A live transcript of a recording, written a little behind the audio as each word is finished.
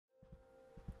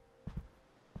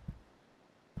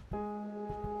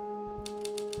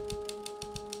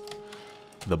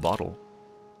The bottle.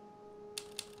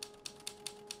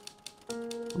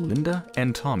 Linda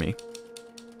and Tommy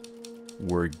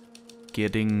were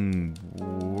getting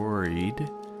worried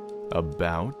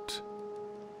about...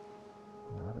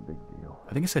 Not a big deal.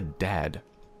 I think it said Dad.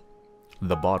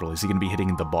 The bottle. Is he going to be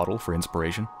hitting the bottle for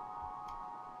inspiration?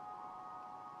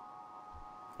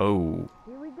 Oh.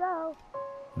 Here we go.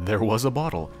 There was a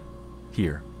bottle.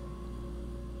 Here.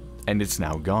 And it's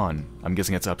now gone. I'm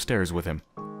guessing it's upstairs with him.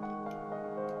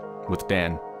 With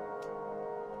Dan.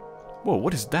 Whoa,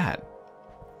 what is that?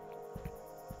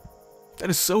 That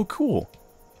is so cool.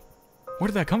 Where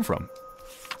did that come from?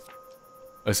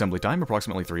 Assembly time,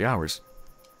 approximately 3 hours.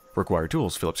 Required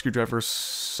tools, Phillips screwdriver,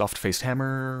 soft-faced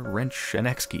hammer, wrench, and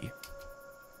X key.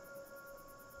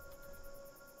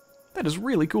 That is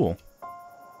really cool.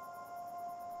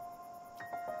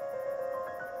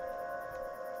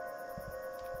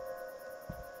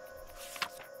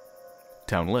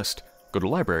 Town list. Go to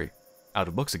library. Out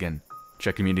of books again.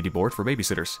 Check community board for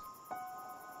babysitters.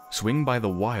 Swing by the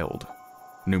Wild.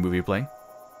 New movie playing.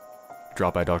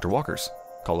 Drop by Dr. Walker's.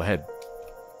 Call ahead.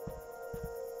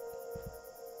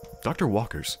 Dr.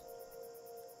 Walker's.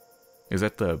 Is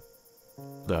that the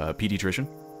pediatrician?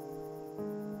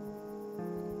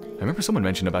 I remember someone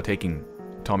mentioned about taking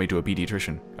Tommy to a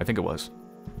pediatrician. I think it was.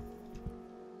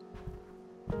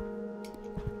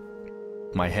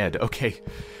 My head. Okay.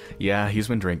 Yeah, he's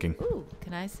been drinking. Ooh,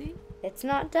 can I see? It's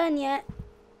not done yet.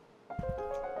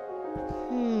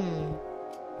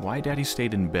 Why Daddy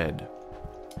stayed in bed?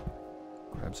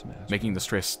 Grab some aspirin. Making the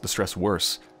stress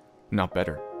worse, not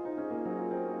better.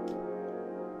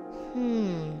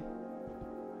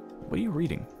 What are you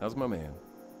reading? How's my man?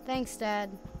 Thanks,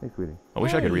 Dad. Hey, sweetie. I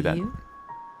wish I could Hey, read that. you.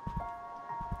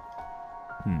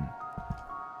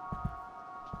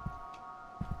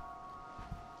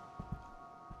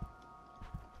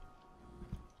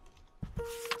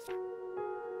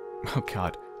 Oh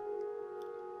god.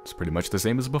 It's pretty much the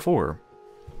same as before.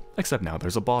 Except now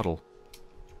there's a bottle.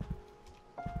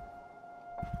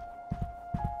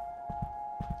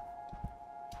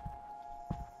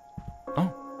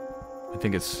 Oh. I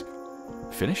think it's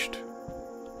finished?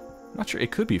 Not sure.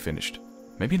 It could be finished.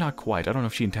 Maybe not quite. I don't know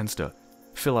if she intends to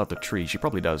fill out the tree. She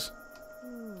probably does.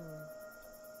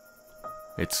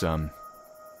 It's, I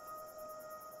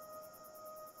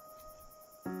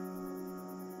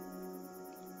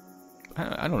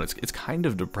don't know, it's kind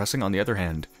of depressing on the other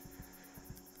hand.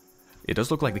 It does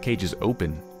look like the cage is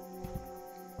open.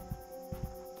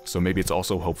 So maybe it's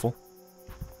also hopeful.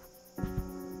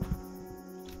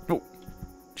 Oh,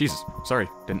 Jesus, sorry,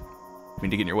 didn't mean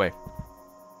to get in your way.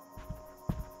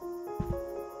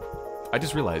 I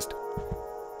just realized,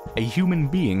 a human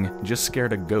being just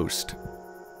scared a ghost.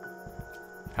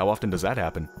 How often does that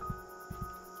happen?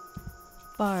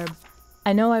 Barb,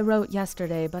 I know I wrote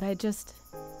yesterday, but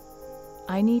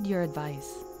I need your advice.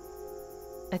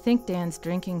 I think Dan's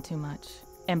drinking too much.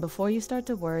 And before you start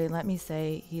to worry, let me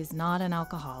say he's not an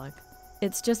alcoholic.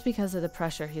 It's just because of the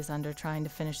pressure he's under trying to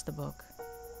finish the book.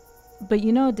 But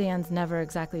you know Dan's never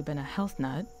exactly been a health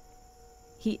nut.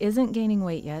 He isn't gaining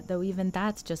weight yet, though even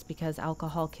that's just because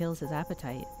alcohol kills his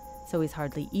appetite. So he's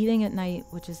hardly eating at night,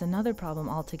 which is another problem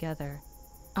altogether.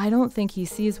 I don't think he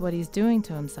sees what he's doing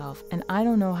to himself, and I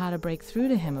don't know how to break through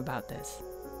to him about this.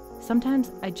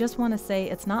 Sometimes I just want to say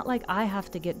it's not like I have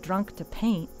to get drunk to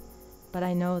paint, but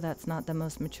I know that's not the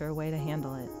most mature way to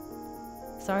handle it.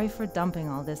 Sorry for dumping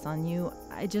all this on you.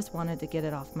 I just wanted to get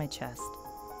it off my chest.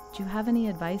 Do you have any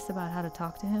advice about how to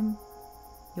talk to him?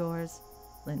 Yours,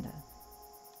 Linda.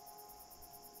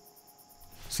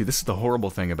 See, this is the horrible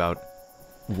thing about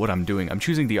what I'm doing. I'm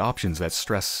choosing the options that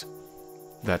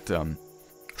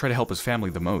try to help his family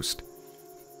the most,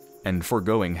 and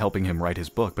foregoing helping him write his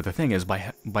book. But the thing is,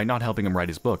 by not helping him write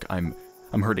his book, I'm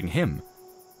hurting him,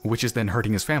 which is then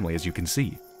hurting his family, as you can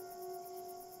see.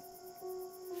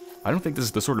 I don't think this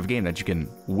is the sort of game that you can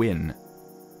win.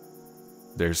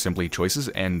 There's simply choices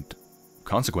and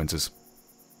consequences.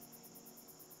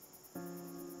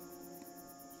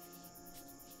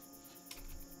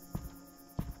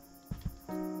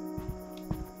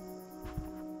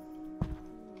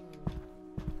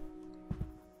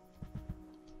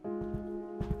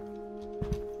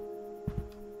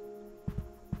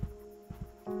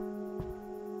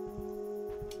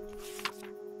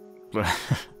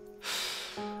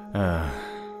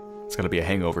 It's gotta be a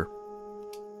hangover.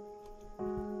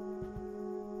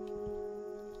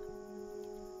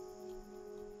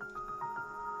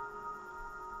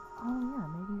 Oh yeah,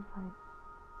 maybe if I...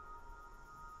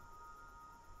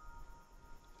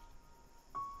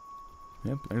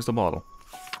 Yep, there's the bottle.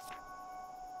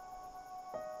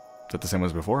 that the same one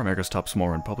as before? America's top small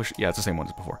run publisher? Yeah, it's the same one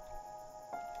as before.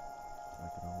 I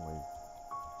can always...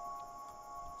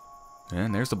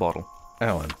 And there's the bottle.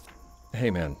 Alan, hey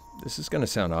man, this is gonna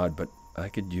sound odd, but I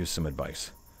could use some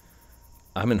advice.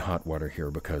 I'm in hot water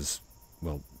here because,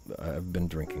 well, I've been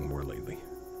drinking more lately.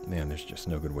 Man, there's just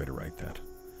no good way to write that.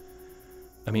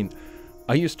 I mean,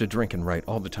 I used to drink and write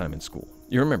all the time in school.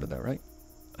 You remember that, right?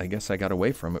 I guess I got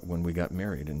away from it when we got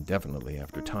married, and definitely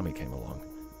after Tommy came along.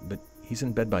 But he's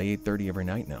in bed by 8:30 every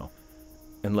night now.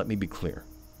 And let me be clear,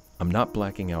 I'm not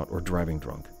blacking out or driving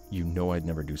drunk. You know I'd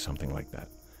never do something like that.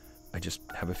 I just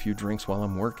have a few drinks while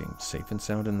I'm working, safe and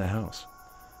sound in the house.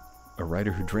 A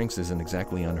writer who drinks isn't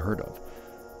exactly unheard of.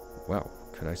 Wow,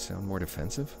 could I sound more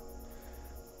defensive?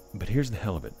 But here's the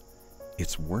hell of it.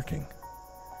 It's working.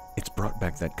 It's brought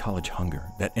back that college hunger,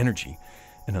 that energy,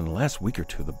 and in the last week or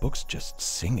two, the book's just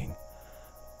singing.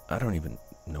 I don't even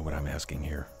know what I'm asking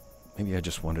here. Maybe I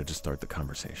just wanted to start the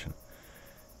conversation.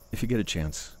 If you get a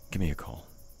chance, give me a call.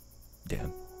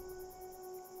 Dan.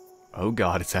 Oh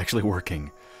god, it's actually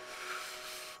working.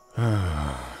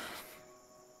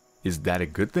 Is that a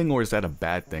good thing or is that a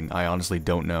bad thing? I honestly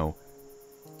don't know.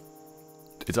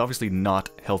 It's obviously not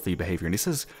healthy behavior, and he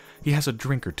says he has a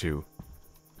drink or two.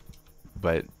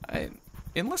 But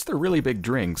unless they're really big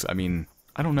drinks, I mean,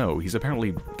 I don't know. He's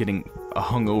apparently getting a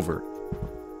hungover.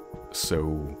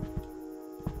 So...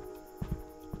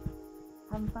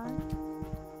 Having fun?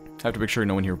 have to make sure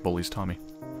no one here bullies Tommy.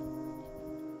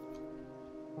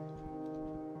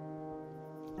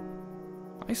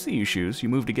 I see you, Shoes. You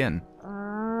moved again.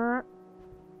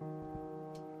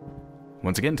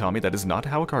 Once again, Tommy, that is not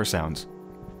how a car sounds.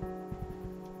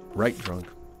 Write drunk,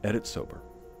 edit sober.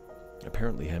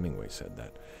 Apparently Hemingway said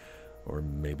that. Or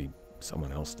maybe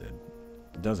someone else did.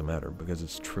 It doesn't matter, because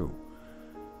it's true.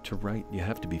 To write, you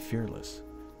have to be fearless.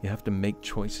 You have to make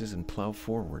choices and plow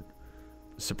forward.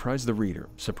 Surprise the reader.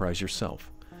 Surprise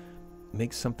yourself.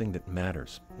 Make something that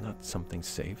matters, not something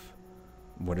safe.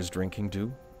 What does drinking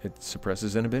do? It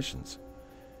suppresses inhibitions.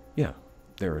 Yeah,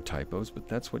 there are typos, but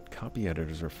that's what copy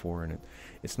editors are for, and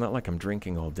it's not like I'm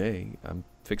drinking all day. I'm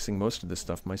fixing most of this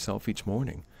stuff myself each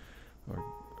morning. Or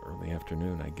early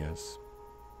afternoon, I guess.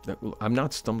 I'm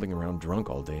not stumbling around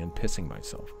drunk all day and pissing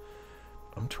myself.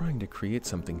 I'm trying to create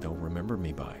something they'll remember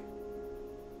me by.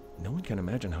 No one can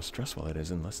imagine how stressful it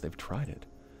is unless they've tried it.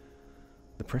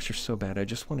 The pressure's so bad I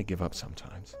just want to give up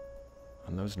sometimes.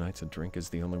 On those nights, a drink is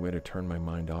the only way to turn my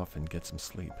mind off and get some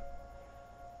sleep.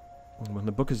 When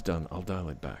the book is done, I'll dial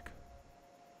it back.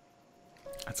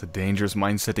 That's a dangerous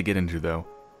mindset to get into, though.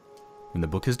 When the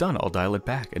book is done, I'll dial it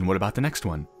back. And what about the next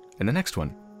one? And the next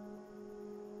one?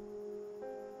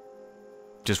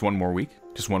 Just one more week?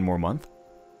 Just one more month?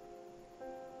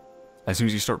 As soon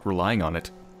as you start relying on it,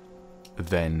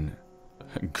 then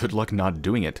good luck not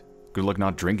doing it. Good luck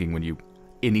not drinking when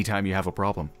anytime you have a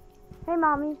problem. Hey,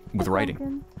 Mommy. With writing.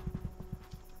 Attention.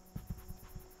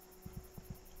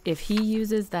 If he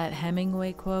uses that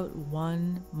Hemingway quote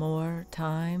one more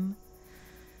time,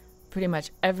 pretty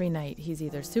much every night he's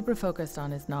either super focused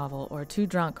on his novel or too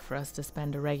drunk for us to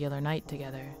spend a regular night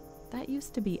together. That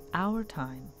used to be our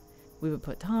time. We would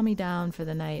put Tommy down for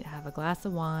the night, have a glass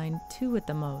of wine, 2 at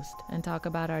the most, and talk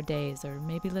about our days or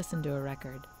maybe listen to a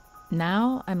record.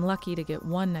 Now I'm lucky to get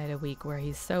 1 night a week where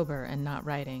he's sober and not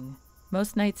writing.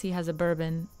 Most nights he has a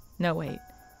bourbon. No, wait.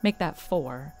 Make that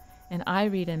 4. And I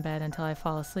read in bed until I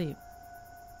fall asleep.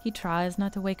 He tries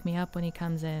not to wake me up when he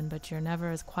comes in, but you're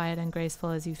never as quiet and graceful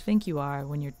as you think you are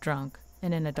when you're drunk,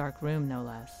 and in a dark room, no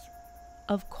less.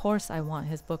 Of course I want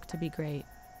his book to be great,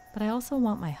 but I also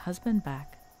want my husband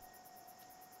back.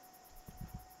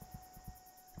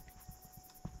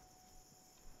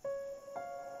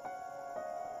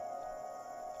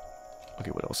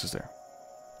 Okay, what else is there?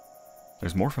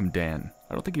 There's more from Dan.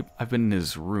 I don't think I've been in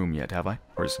his room yet, have I?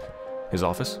 Or his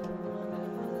office?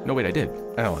 No, wait, I did.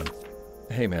 Alan,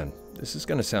 hey man, this is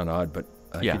gonna sound odd, but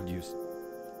I Yeah. could use...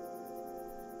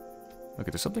 Okay,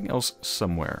 there's something else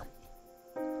somewhere.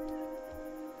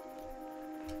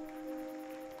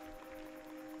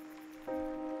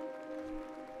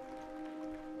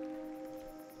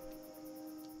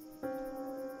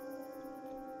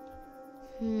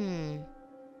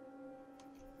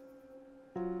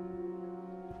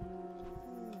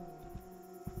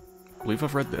 I believe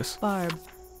I've read this. Barb,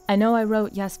 I know I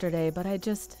wrote yesterday, but I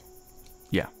just...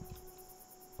 Yeah.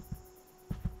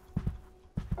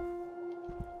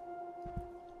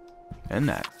 And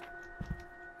that.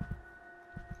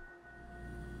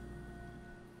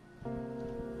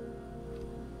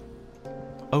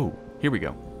 Oh, here we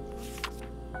go.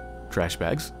 Trash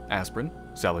bags, aspirin,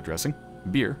 salad dressing,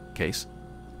 beer, case,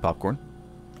 popcorn,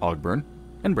 Ogburn,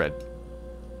 and bread.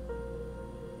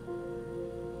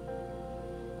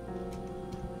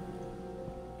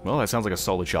 Well, that sounds like a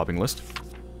solid shopping list.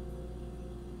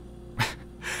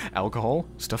 Alcohol,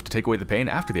 stuff to take away the pain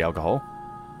after the alcohol.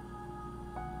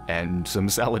 And some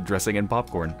salad dressing and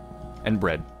popcorn. And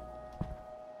bread.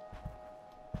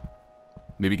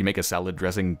 Maybe you can make a salad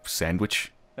dressing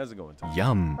sandwich. How's it going, Tom?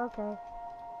 Yum. Okay.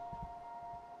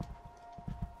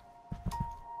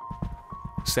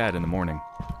 Sad in the morning.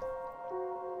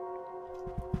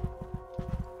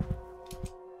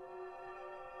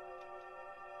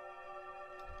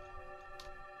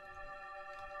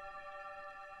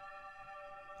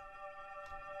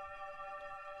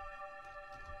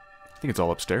 I think it's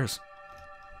all upstairs.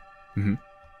 Mm-hmm.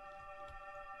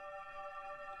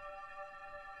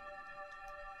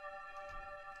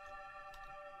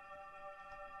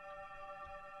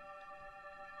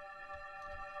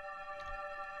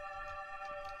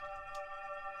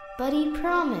 But he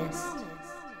promised.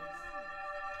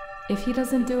 If he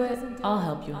doesn't do it, I'll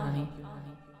help you, honey.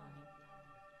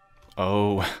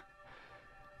 Oh.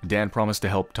 Dan promised to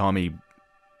help Tommy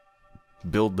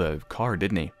build the car,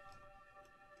 didn't he?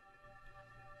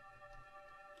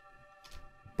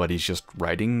 But he's just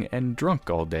riding and drunk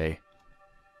all day.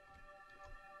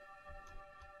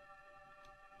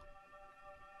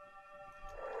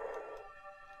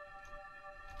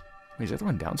 Wait, is that the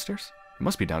one downstairs? It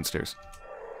must be downstairs.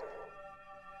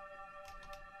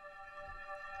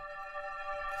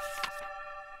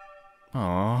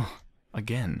 Aww,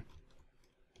 again.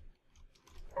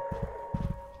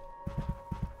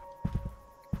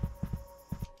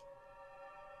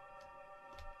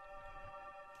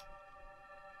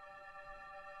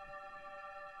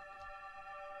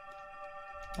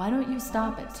 Why don't you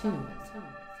stop at 2?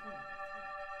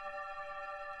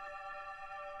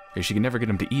 She can never get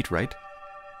him to eat, right?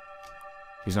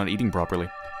 He's not eating properly.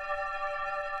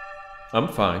 I'm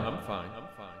fine.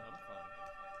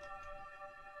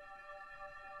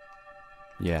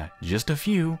 Yeah, just a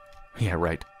few. Yeah,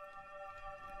 right.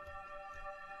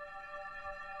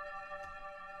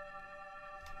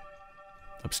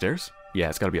 Upstairs? Yeah,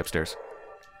 it's gotta be upstairs.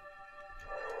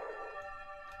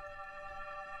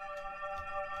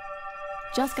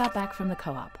 Just got back from the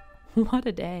co-op. What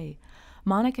a day.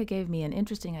 Monica gave me an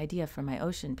interesting idea for my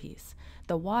ocean piece.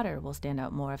 The water will stand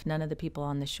out more if none of the people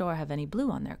on the shore have any blue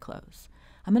on their clothes.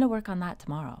 I'm going to work on that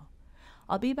tomorrow.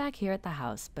 I'll be back here at the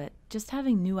house, but just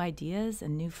having new ideas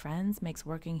and new friends makes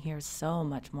working here so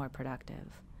much more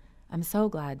productive. I'm so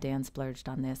glad Dan splurged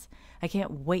on this. I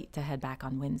can't wait to head back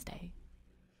on Wednesday.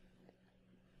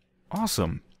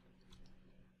 Awesome.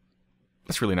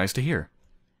 That's really nice to hear.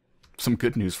 Some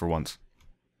good news for once.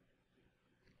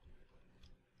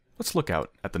 Let's look out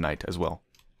at the night as well.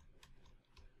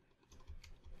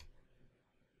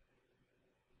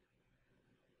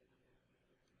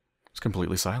 It's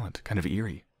completely silent, kind of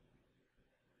eerie.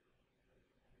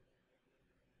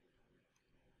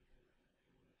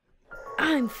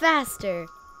 I'm faster.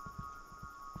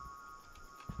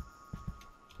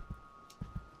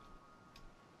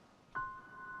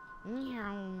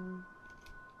 Meow.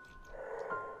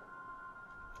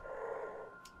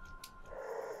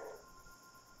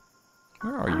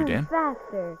 Where are you, Dan?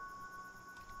 Faster.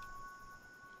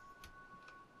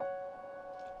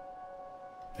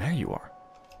 There you are.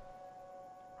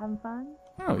 Having fun?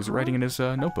 Oh, he's writing in his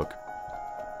notebook.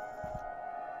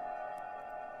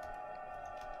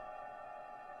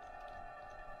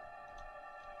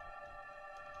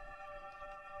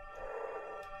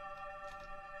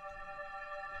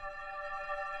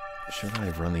 Should I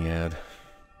have run the ad?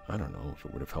 I don't know if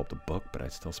it would have helped a book, but I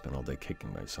still spent all day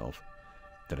kicking myself.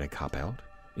 Did I cop out?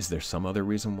 Is there some other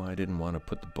reason why I didn't want to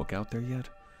put the book out there yet?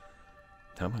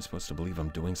 How am I supposed to believe I'm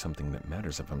doing something that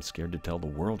matters if I'm scared to tell the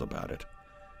world about it?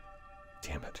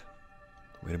 Damn it.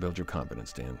 Way to build your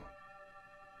confidence, Dan.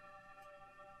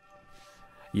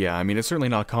 Yeah, I mean, it's certainly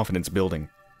not confidence building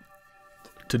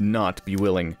to not be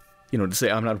willing, to say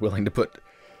I'm not willing to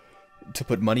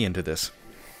put money into this.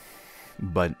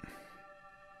 But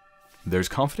there's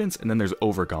confidence and then there's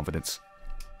overconfidence.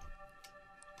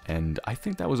 And I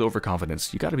think that was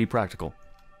overconfidence. You gotta be practical.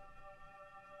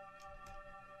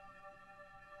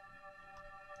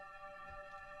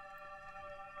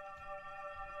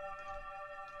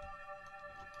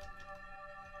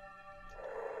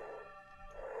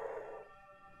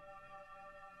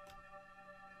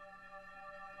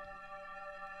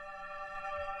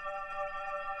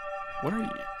 What are you...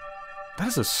 That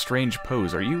is a strange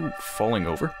pose. Are you falling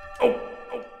over? Oh!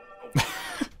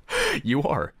 You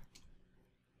are.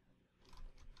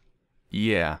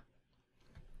 Yeah.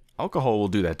 Alcohol will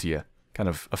do that to you. Kind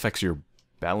of affects your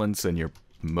balance and your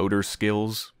motor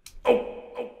skills.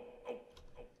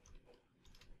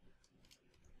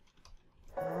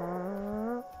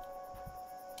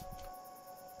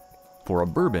 pour a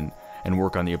bourbon, and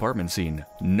work on the apartment scene.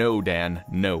 No, Dan,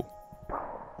 no.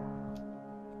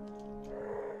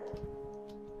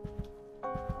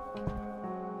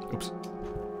 Oops.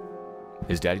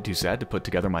 Is Daddy too sad to put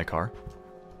together my car?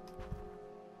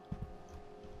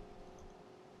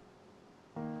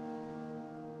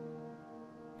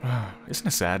 Isn't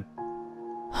it sad?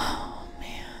 Oh,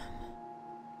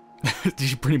 man.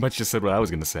 You pretty much just said what I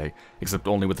was gonna say, except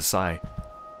only with a sigh.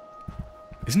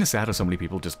 Isn't it sad how so many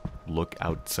people just look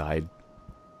outside?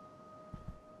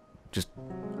 Just...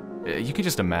 You can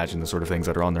just imagine the sort of things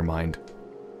that are on their mind.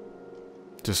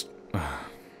 Just...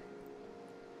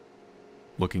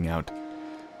 looking out.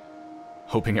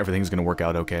 Hoping everything's gonna work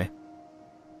out okay.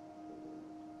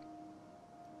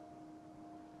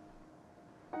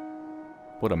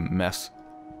 What a mess.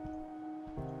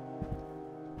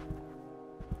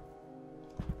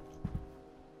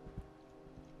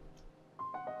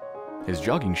 His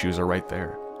jogging shoes are right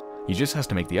there. He just has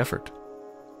to make the effort.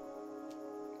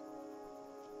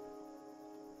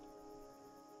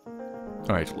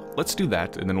 Alright, let's do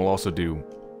that, and then we'll also do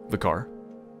the car.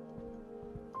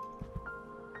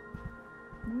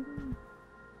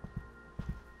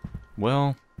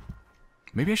 Well,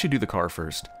 maybe I should do the car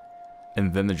first,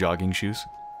 and then the jogging shoes.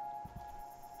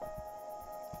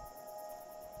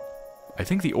 I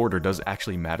think the order does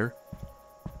actually matter.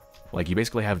 Like, you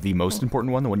basically have the most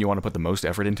important one, the one you want to put the most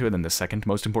effort into, and then the second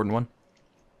most important one.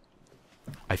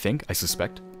 I think, I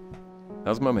suspect.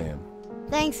 How's my man?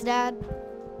 Thanks, Dad.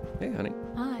 Hey, honey.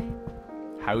 Hi.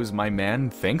 How's my man?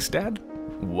 Thanks, Dad?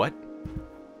 What?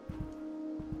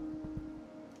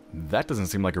 That doesn't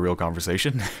seem like a real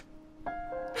conversation.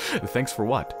 Thanks for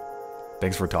what?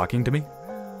 Thanks for talking to me?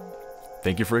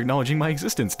 Thank you for acknowledging my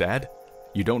existence, Dad.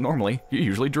 You don't normally. You're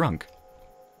usually drunk.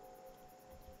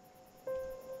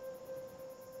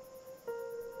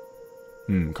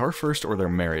 Car first or their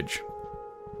marriage?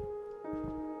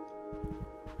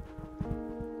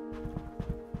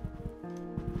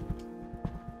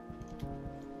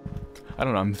 I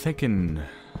don't know, I'm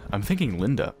thinking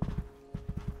Linda.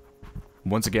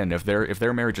 Once again, if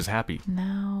their marriage is happy,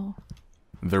 Now.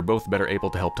 they're both better able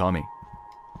to help Tommy.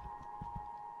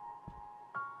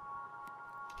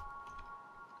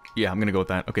 Yeah, I'm gonna go with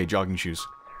that. Okay, jogging shoes.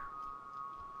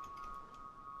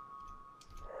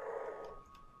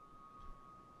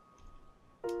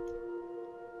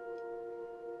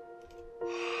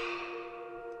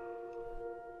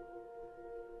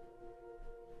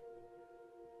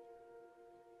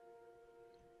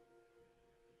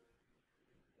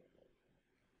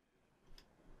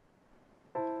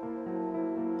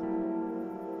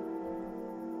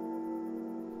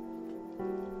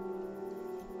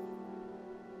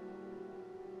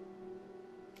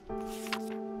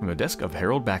 From the desk of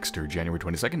Harold Baxter, January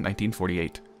 22nd,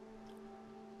 1948.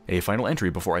 A final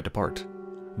entry before I depart.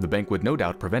 The bank would no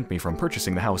doubt prevent me from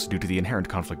purchasing the house due to the inherent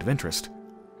conflict of interest.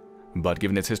 But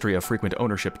given its history of frequent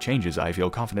ownership changes, I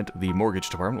feel confident the mortgage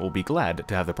department will be glad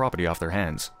to have the property off their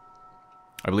hands.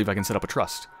 I believe I can set up a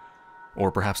trust,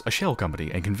 or perhaps a shell company,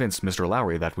 and convince Mr.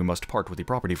 Lowry that we must part with the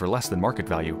property for less than market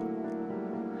value.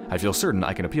 I feel certain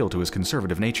I can appeal to his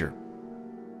conservative nature.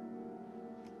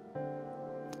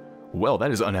 Well,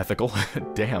 that is unethical.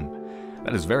 Damn.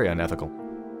 That is very unethical.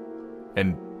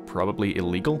 And probably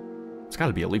illegal? It's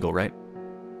gotta be illegal, right?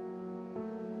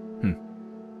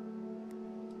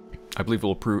 I believe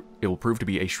it will prove to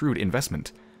be a shrewd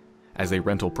investment as a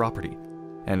rental property,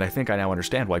 and I think I now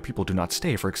understand why people do not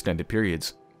stay for extended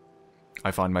periods.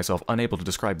 I find myself unable to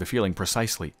describe the feeling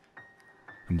precisely,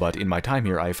 but in my time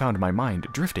here I found my mind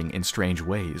drifting in strange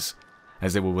ways,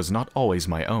 as if it was not always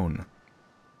my own.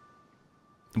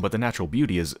 But the natural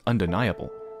beauty is undeniable.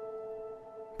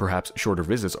 Perhaps shorter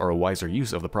visits are a wiser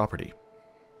use of the property.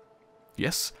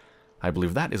 Yes, I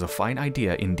believe that is a fine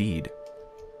idea indeed.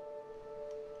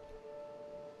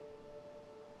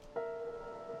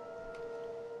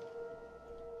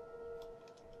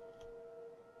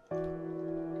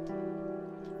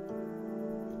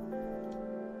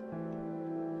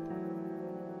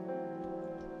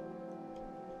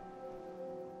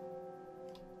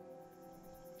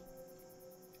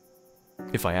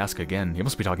 If I ask again, he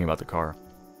must be talking about the car.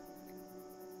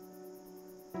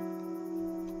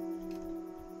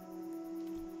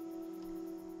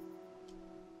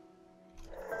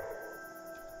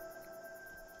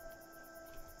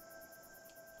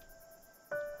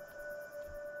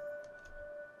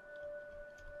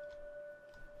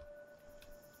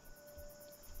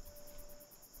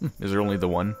 Is there only the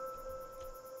one?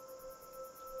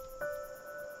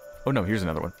 Oh no, here's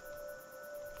another one.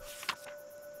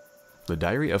 The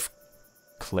Diary of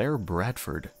Claire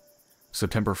Bradford,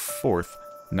 September 4th,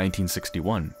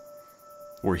 1961.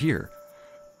 we're here.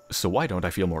 So why don't I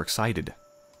feel more excited?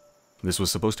 This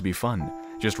was supposed to be fun,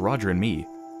 just Roger and me.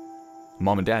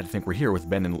 Mom and Dad think we're here with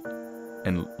Ben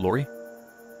and Lori?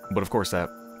 But of course that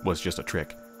was just a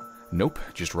trick. Nope,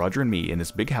 just Roger and me in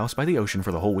this big house by the ocean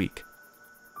for the whole week.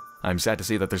 I'm sad to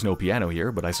see that there's no piano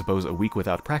here, but I suppose a week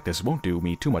without practice won't do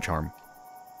me too much harm.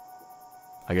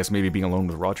 I guess maybe being alone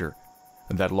with Roger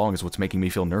that long is what's making me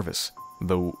feel nervous.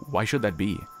 Though, why should that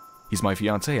be? He's my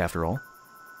fiancé after all.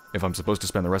 If I'm supposed to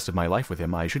spend the rest of my life with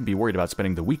him, I shouldn't be worried about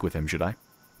spending the week with him, should I?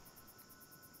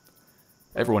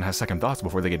 Everyone has second thoughts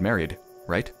before they get married,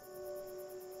 right?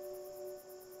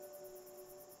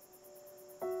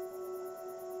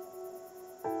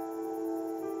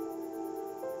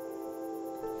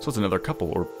 So it's another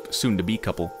couple, or soon-to-be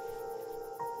couple.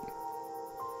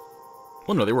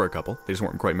 Well, no, they were a couple. They just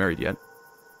weren't quite married yet.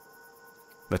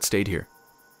 That stayed here.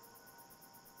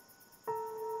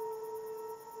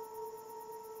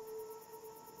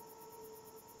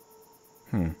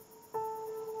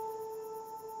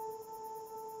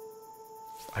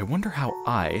 I wonder how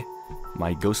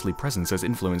my ghostly presence has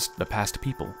influenced the past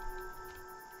people.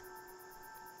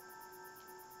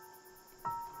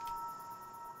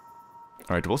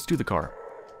 Alright, well, let's do the car.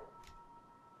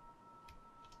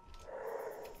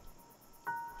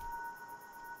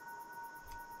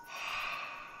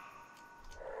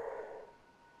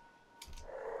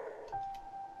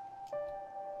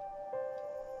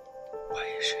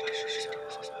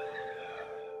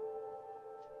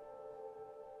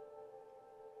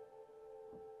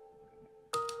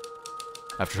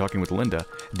 After talking with Linda,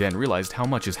 Dan realized how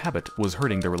much his habit was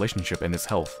hurting their relationship and his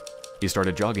health. He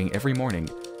started jogging every morning,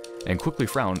 and quickly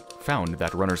found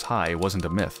that runner's high wasn't a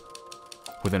myth.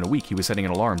 Within a week, he was setting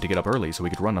an alarm to get up early so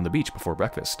he could run on the beach before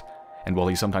breakfast. And while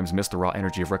he sometimes missed the raw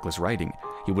energy of reckless riding,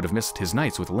 he would have missed his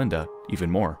nights with Linda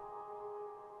even more.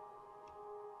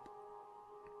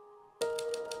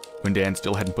 When Dan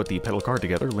still hadn't put the pedal car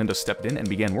together, Linda stepped in and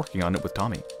began working on it with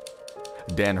Tommy.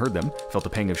 Dan heard them, felt a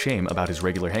pang of shame about his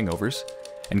regular hangovers,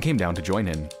 and came down to join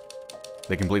in.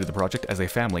 They completed the project as a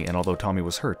family, and although Tommy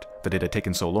was hurt that it had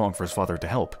taken so long for his father to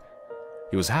help,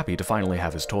 he was happy to finally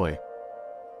have his toy.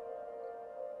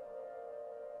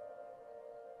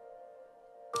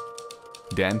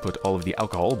 Dan put all of the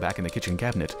alcohol back in the kitchen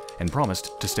cabinet and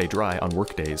promised to stay dry on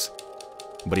work days.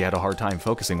 But he had a hard time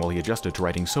focusing while he adjusted to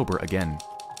writing sober again.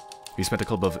 He spent a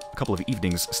couple of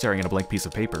evenings staring at a blank piece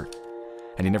of paper,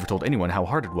 and he never told anyone how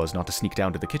hard it was not to sneak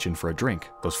down to the kitchen for a drink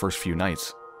those first few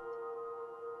nights.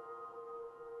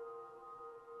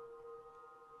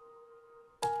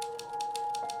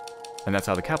 And that's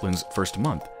how the Kaplan's first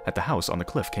month at the house on the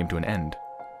cliff came to an end.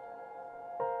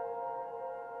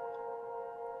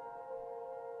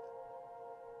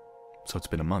 So it's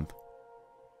been a month.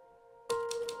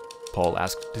 Paul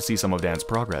asked to see some of Dan's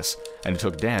progress, and it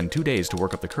took Dan 2 days to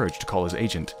work up the courage to call his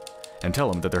agent and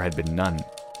tell him that there had been none.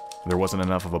 There wasn't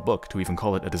enough of a book to even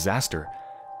call it a disaster.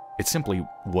 It simply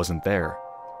wasn't there.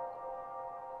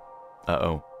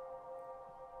 Uh-oh.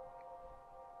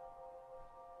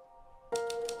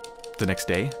 The next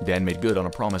day, Dan made good on a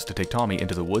promise to take Tommy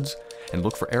into the woods and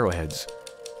look for arrowheads,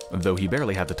 though he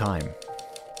barely had the time.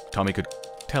 Tommy could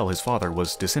tell his father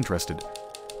was disinterested,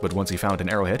 but once he found an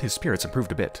arrowhead, his spirits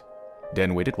improved a bit.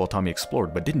 Dan waited while Tommy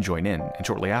explored but didn't join in, and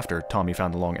shortly after Tommy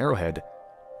found the long arrowhead,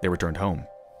 they returned home.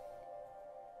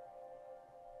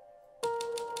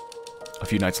 A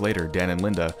few nights later, Dan and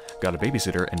Linda got a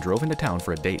babysitter and drove into town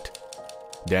for a date.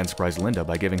 Dan surprised Linda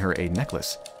by giving her a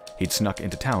necklace he'd snuck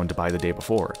into town to buy the day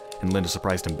before, and Linda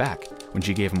surprised him back when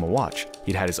she gave him a watch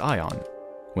he'd had his eye on.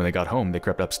 When they got home, they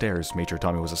crept upstairs, made sure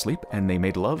Tommy was asleep, and they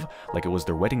made love like it was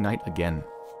their wedding night again.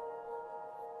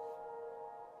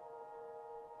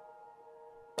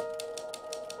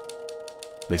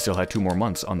 They still had 2 more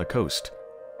months on the coast,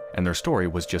 and their story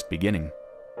was just beginning.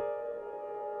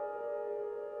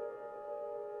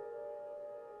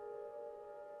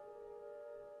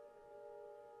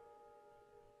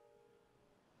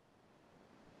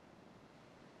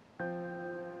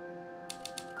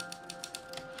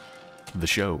 The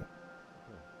show.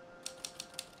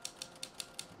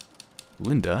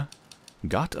 Linda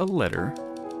got a letter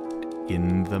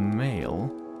in the mail.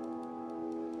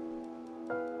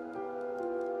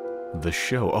 The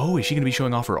show. Oh, is she going to be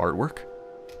showing off her artwork?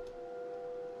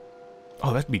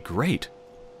 Oh, that'd be great.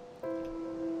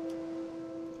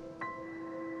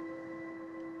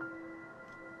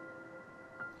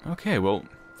 Okay, well,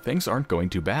 things aren't going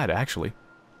too bad, actually.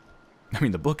 I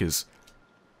mean, the book is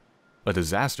a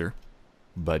disaster,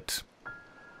 but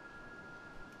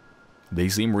they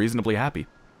seem reasonably happy.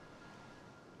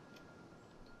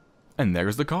 And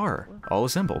there's the car, all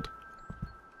assembled.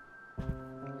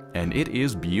 and it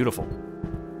is beautiful.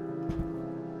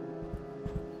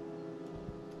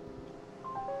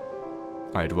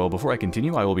 Alright, well, before I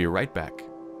continue, I will be right back.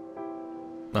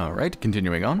 Alright,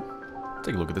 continuing on.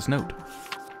 Take a look at this note.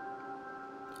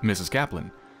 Mrs.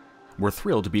 Kaplan, we're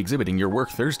thrilled to be exhibiting your work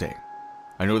Thursday.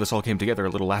 I know this all came together a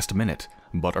little last minute,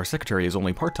 but our secretary is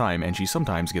only part-time and she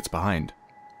sometimes gets behind.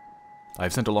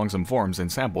 I've sent along some forms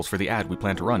and samples for the ad we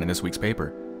plan to run in this week's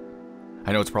paper.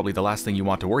 I know it's probably the last thing you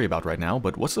want to worry about right now,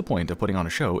 but what's the point of putting on a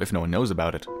show if no one knows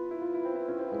about it?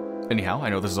 Anyhow, I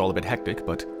know this is all a bit hectic,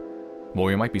 but while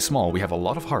we might be small, we have a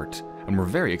lot of heart, and we're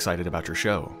very excited about your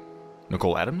show.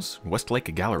 Nicole Adams,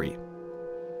 Westlake Gallery.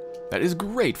 That is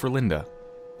great for Linda.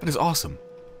 That is awesome.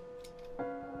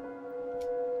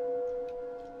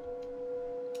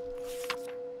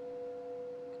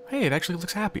 Hey, it actually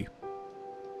looks happy.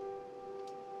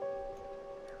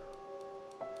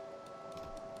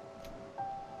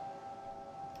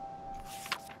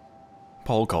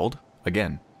 Paul called,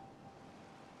 again.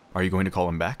 Are you going to call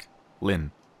him back?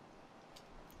 Lynn.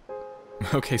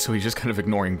 Okay, so he's just kind of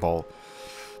ignoring Paul.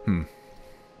 Wonder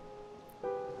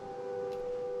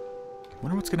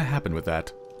what's gonna happen with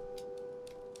that.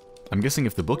 I'm guessing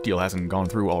if the book deal hasn't gone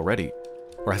through already,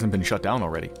 or hasn't been shut down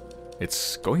already,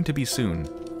 it's going to be soon.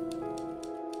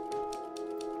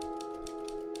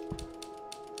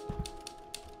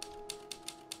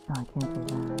 No, I can't do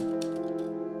that.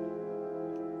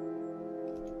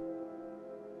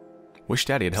 Wish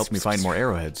Daddy had helped me find more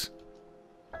arrowheads.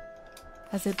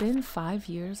 Has it been 5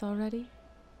 years already?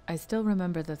 I still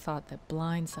remember the thought that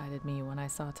blindsided me when I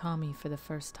saw Tommy for the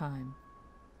first time.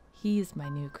 He's my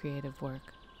new creative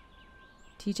work.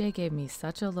 TJ gave me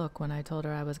such a look when I told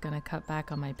her I was going to cut back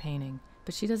on my painting,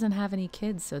 but she doesn't have any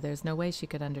kids, so there's no way she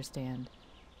could understand.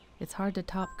 It's hard to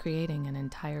top creating an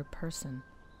entire person.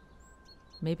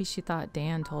 Maybe she thought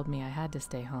Dan told me I had to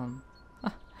stay home.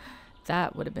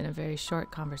 That would have been a very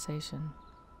short conversation.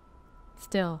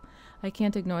 Still, I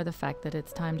can't ignore the fact that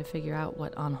it's time to figure out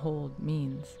what on hold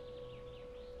means.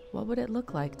 What would it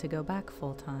look like to go back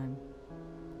full-time?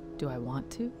 Do I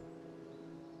want to?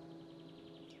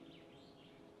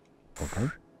 Okay.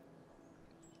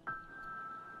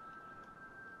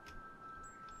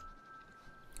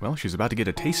 Well, she's about to get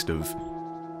a taste of,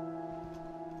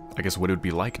 I guess, what it would be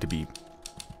like to be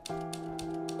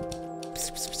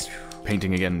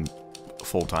painting again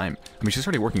full-time. I mean, she's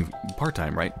already working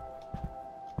part-time, right?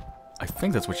 I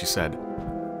think that's what she said.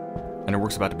 And her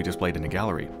work's about to be displayed in a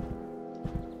gallery.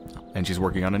 And she's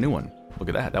working on a new one. Look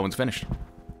at that, that one's finished.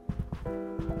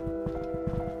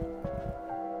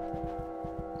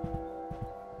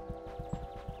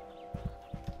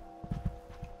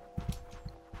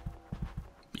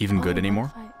 Even good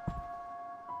anymore?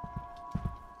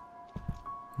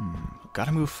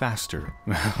 Gotta move faster.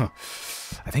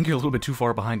 I think you're a little bit too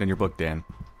far behind on your book, Dan.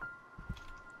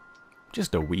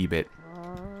 Just a wee bit.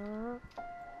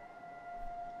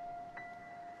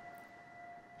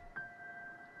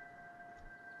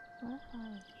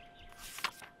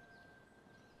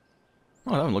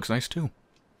 Oh, that one looks nice too.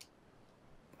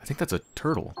 I think that's a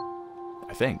turtle.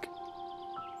 I think.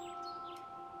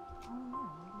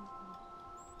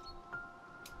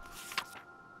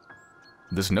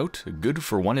 This note, good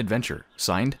for one adventure.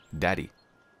 Signed, Daddy.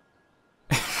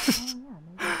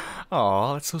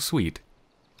 Aw, that's so sweet.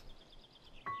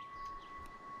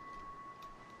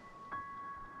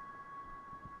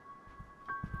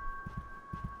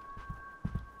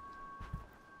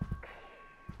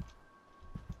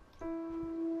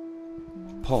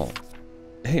 Paul.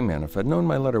 Hey man, if I'd known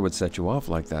my letter would set you off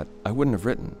like that, I wouldn't have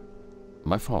written.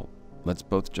 My fault. Let's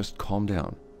both just calm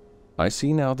down. I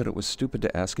see now that it was stupid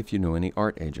to ask if you knew any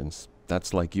art agents.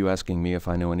 That's like you asking me if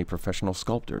I know any professional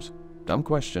sculptors. Dumb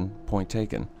question, point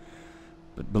taken.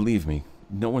 But believe me,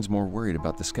 no one's more worried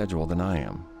about the schedule than I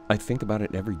am. I think about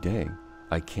it every day.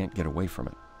 I can't get away from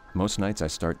it. Most nights I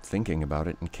start thinking about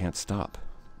it and can't stop.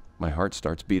 My heart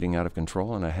starts beating out of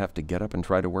control and I have to get up and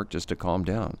try to work just to calm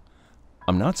down.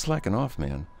 I'm not slacking off,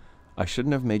 man. I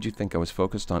shouldn't have made you think I was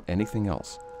focused on anything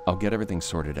else. I'll get everything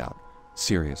sorted out.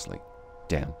 Seriously.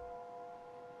 Dan.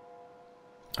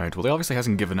 Alright, well, he obviously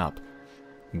hasn't given up.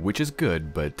 Which is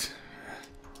good, but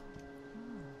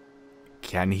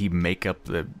can he make up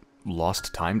the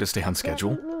lost time to stay on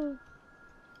schedule?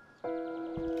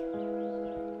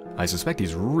 I suspect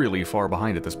he's really far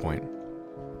behind at this point.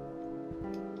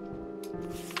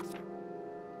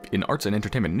 In arts and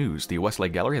entertainment news, the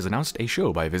Westlake Gallery has announced a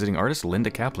show by visiting artist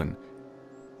Linda Kaplan.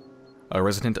 A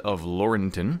resident of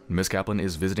Laurenton, Miss Kaplan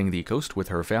is visiting the coast with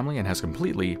her family and has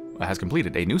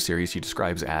completed a new series she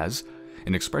describes as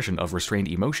an expression of restrained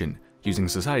emotion, using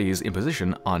society's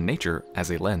imposition on nature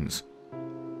as a lens.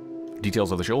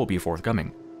 Details of the show will be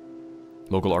forthcoming.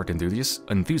 Local art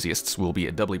enthusiasts will be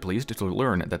doubly pleased to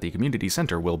learn that the community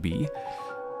center will be...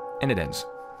 And it ends.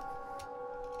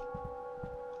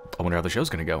 I wonder how the show's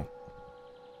gonna go.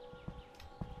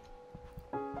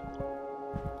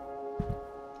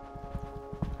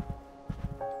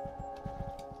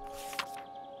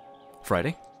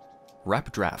 Friday,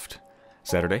 Rap Draft.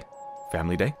 Saturday,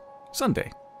 Family Day.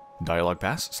 Sunday, Dialogue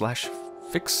Pass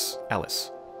 / Fix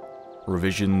Alice.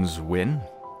 Revisions win.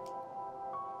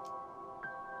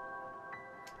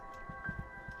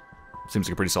 Seems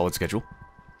like a pretty solid schedule.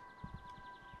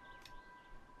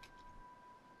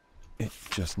 It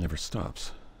just never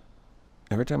stops.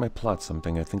 Every time I plot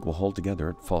something I think will hold together,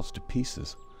 it falls to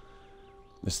pieces.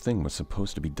 This thing was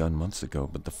supposed to be done months ago,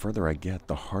 but the further I get,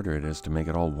 the harder it is to make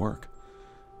it all work.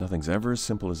 Nothing's ever as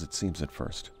simple as it seems at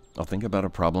first. I'll think about a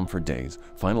problem for days,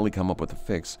 finally come up with a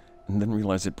fix, and then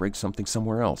realize it breaks something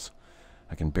somewhere else.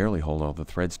 I can barely hold all the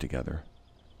threads together.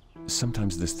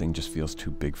 Sometimes this thing just feels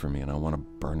too big for me and I want to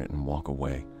burn it and walk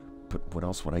away. But what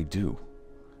else would I do?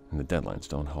 And the deadlines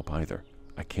don't help either.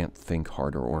 I can't think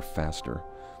harder or faster.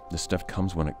 This stuff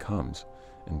comes when it comes,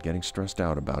 and getting stressed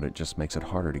out about it just makes it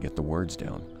harder to get the words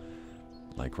down.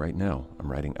 Like right now, I'm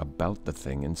writing about the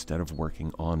thing instead of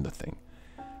working on the thing.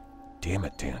 Damn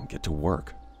it, Dan, get to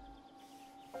work.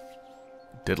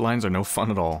 Deadlines are no fun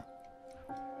at all.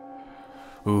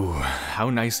 Ooh, how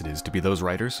nice it is to be those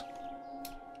writers.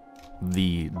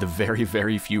 The very,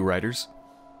 very few writers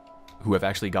who have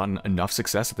actually gotten enough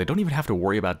success that they don't even have to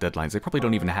worry about deadlines. They probably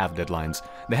don't even have deadlines.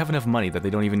 They have enough money that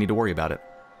they don't even need to worry about it.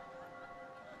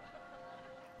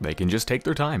 They can just take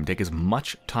their time, take as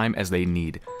much time as they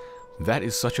need. That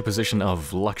is such a position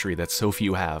of luxury that so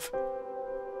few have.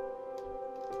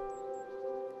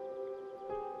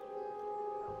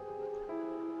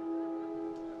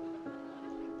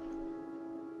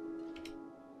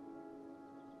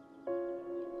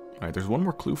 Alright, there's one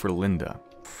more clue for Linda.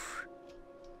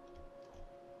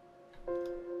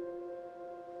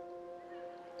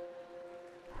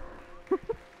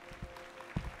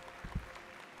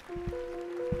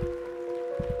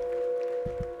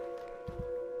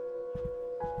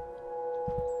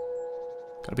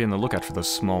 Gotta be on the lookout for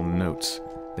those small notes.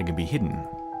 They can be hidden.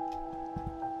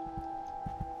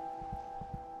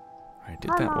 Alright,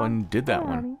 did that one, did that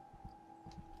one.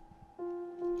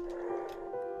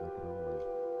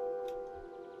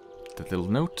 The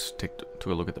little note, take a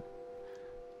look at the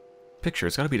picture.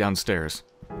 It's gotta be downstairs.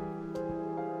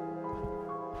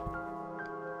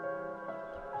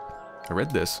 I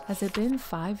read this. Has it been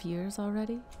 5 years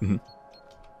already? Mm-hmm.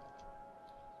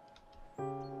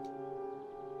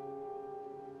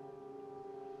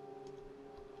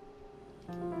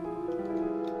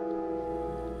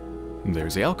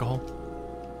 There's the alcohol.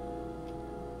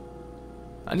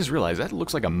 I just realized that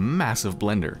looks like a massive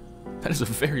blender. That is a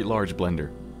very large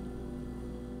blender.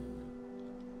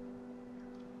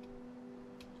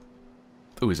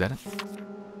 Ooh, is that it?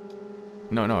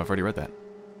 No, I've already read that.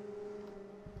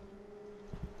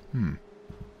 And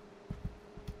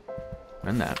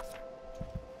that.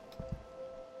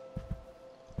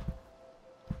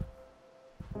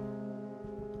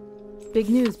 Big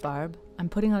news, Barb. I'm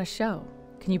putting on a show.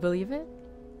 Can you believe it?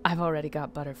 I've already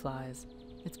got butterflies.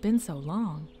 It's been so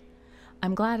long.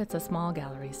 I'm glad it's a small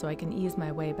gallery so I can ease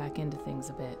my way back into things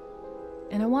a bit.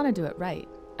 And I want to do it right.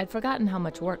 I'd forgotten how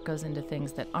much work goes into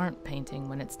things that aren't painting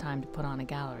when it's time to put on a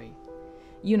gallery.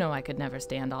 You know I could never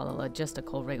stand all the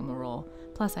logistical rigmarole.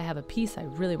 Plus I have a piece I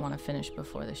really want to finish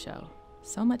before the show.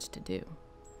 So much to do.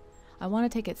 I want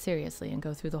to take it seriously and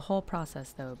go through the whole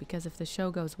process though, because if the show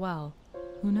goes well,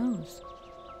 who knows?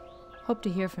 Hope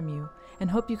to hear from you, and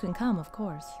hope you can come, of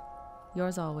course.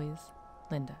 Yours always,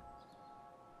 Linda.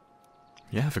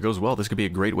 Yeah, if it goes well, this could be a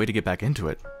great way to get back into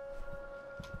it.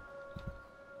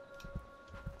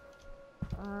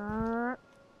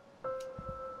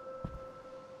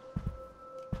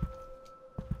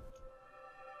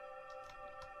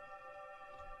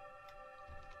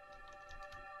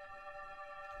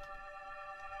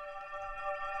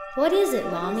 What is it,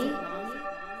 Mommy?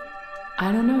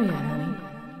 I don't know yet, honey.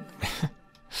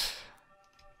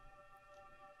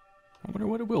 I wonder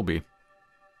what it will be.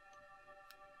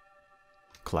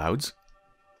 Clouds?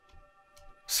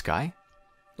 Sky?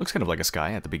 Looks kind of like a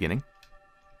sky at the beginning.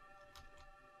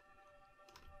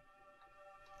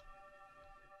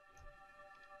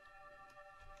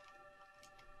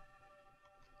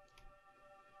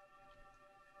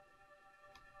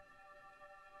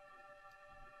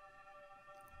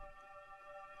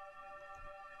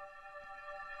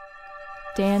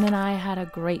 Dan and I had a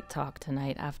great talk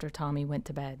tonight after Tommy went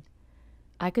to bed.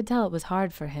 I could tell it was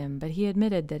hard for him, but he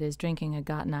admitted that his drinking had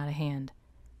gotten out of hand.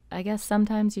 I guess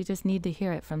sometimes you just need to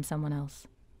hear it from someone else.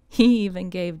 He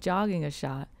even gave jogging a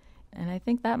shot, and I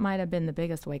think that might have been the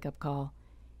biggest wake-up call.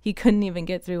 He couldn't even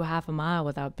get through half a mile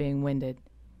without being winded.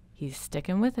 He's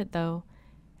sticking with it, though,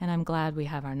 and I'm glad we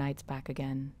have our nights back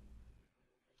again.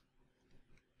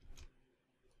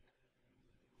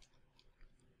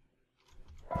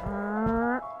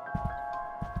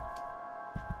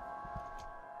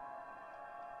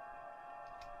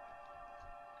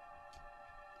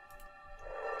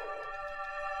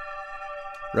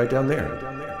 Right down there.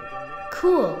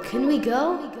 Cool. Can we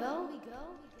go?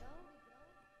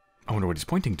 I wonder what he's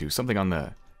pointing to. Something on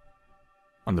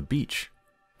the beach,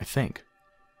 I think.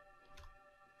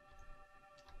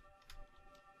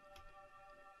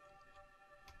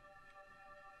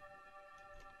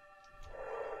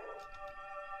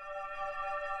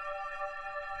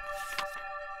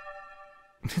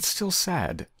 It's still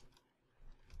sad.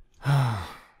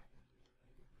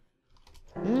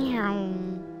 Meow.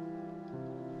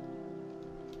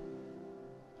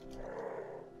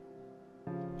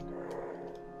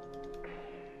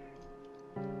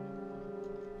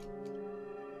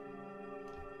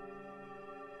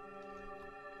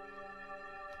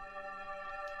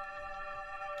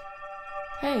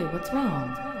 Hey, what's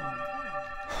wrong?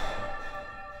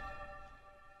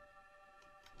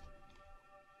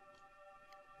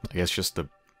 I guess just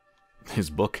his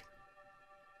book.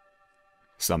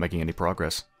 It's not making any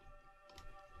progress.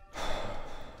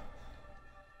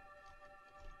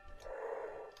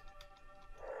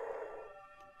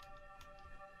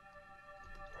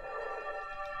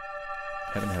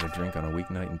 Haven't had a drink on a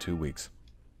weeknight in 2 weeks.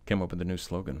 Came up with a new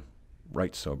slogan.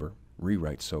 Write sober,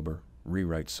 rewrite sober,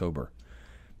 rewrite sober.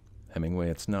 Hemingway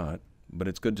it's not, but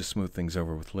it's good to smooth things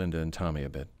over with Linda and Tommy a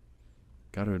bit.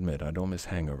 Gotta admit, I don't miss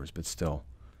hangovers, but still,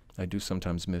 I do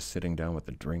sometimes miss sitting down with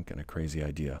a drink and a crazy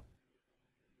idea.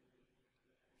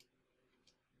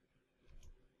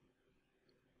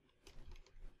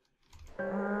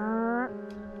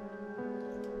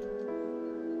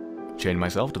 Chain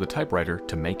myself to the typewriter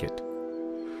to make it.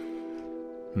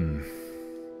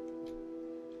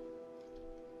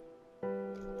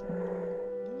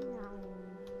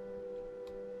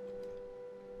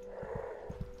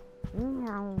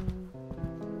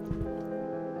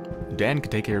 Dan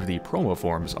could take care of the promo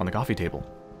forms on the coffee table.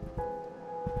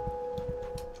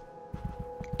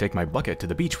 Take my bucket to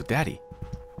the beach with Daddy.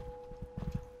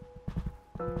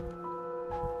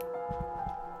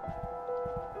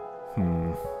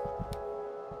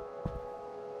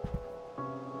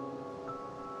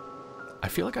 I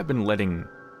feel like I've been letting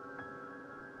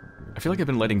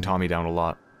Tommy down a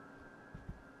lot.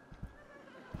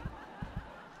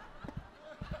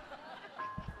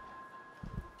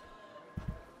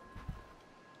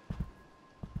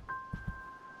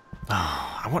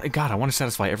 I want to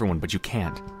satisfy everyone, but you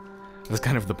can't. That's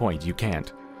kind of the point. You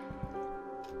can't.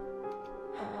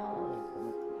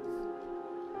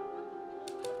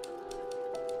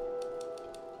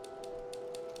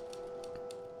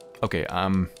 Okay,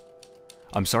 I'm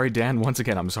sorry, Dan. Once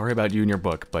again, I'm sorry about you and your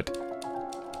book, but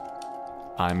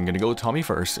I'm gonna go with Tommy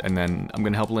first, and then I'm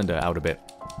gonna help Linda out a bit.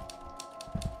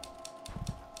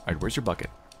 Alright, where's your bucket?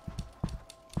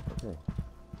 Okay.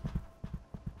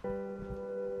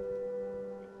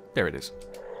 There it is.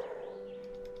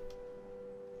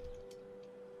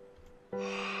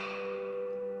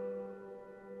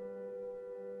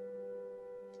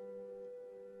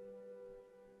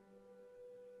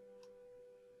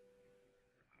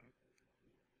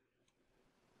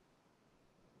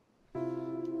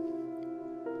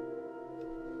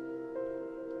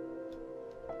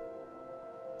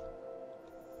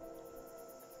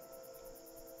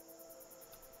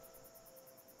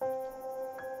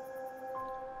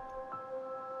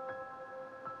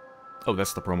 Oh,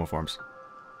 that's the promo forms.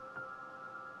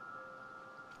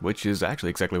 Which is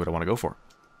actually exactly what I want to go for.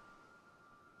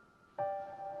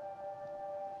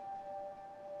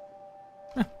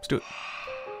 Let's do it.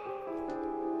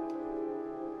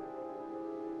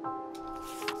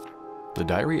 The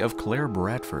Diary of Claire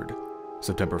Bradford,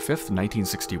 September 5th,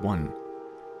 1961.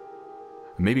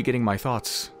 Maybe getting my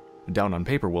thoughts down on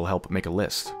paper will help make a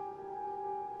list.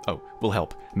 Oh, will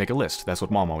help make a list. That's what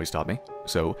Mom always taught me.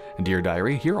 So, dear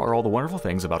diary, here are all the wonderful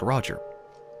things about Roger.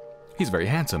 He's very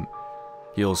handsome.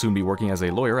 He'll soon be working as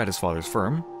a lawyer at his father's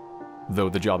firm, though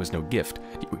the job is no gift.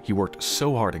 He worked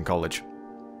so hard in college.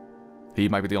 He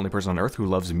might be the only person on earth who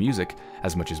loves music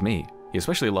as much as me. He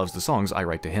especially loves the songs I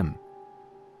write to him.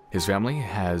 His family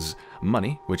has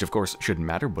money, which of course shouldn't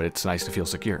matter, but it's nice to feel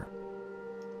secure.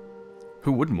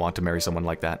 Who wouldn't want to marry someone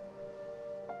like that?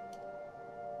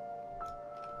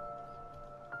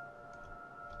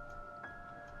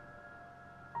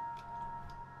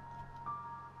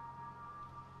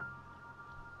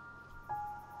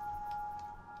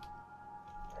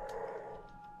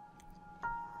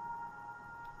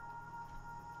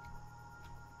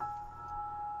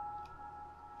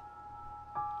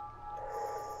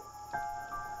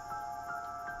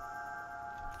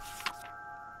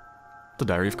 The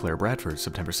Diary of Claire Bradford,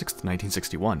 September 6th,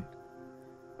 1961.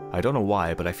 I don't know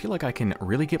why, but I feel like I can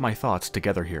really get my thoughts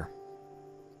together here.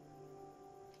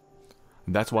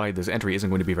 That's why this entry isn't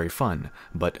going to be very fun,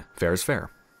 but fair is fair.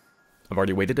 I've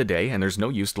already waited a day, and there's no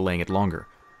use delaying it longer.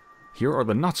 Here are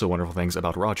the not-so-wonderful things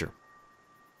about Roger.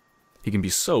 He can be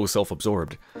so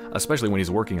self-absorbed, especially when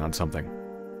he's working on something.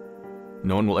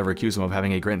 No one will ever accuse him of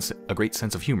having a great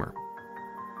sense of humor.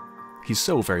 He's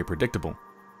so very predictable.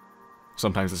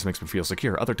 Sometimes this makes me feel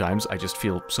secure, other times I just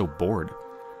feel so bored.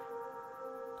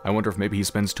 I wonder if maybe he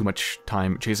spends too much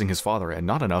time chasing his father and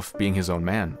not enough being his own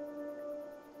man.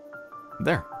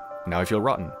 There, now I feel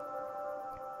rotten.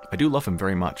 I do love him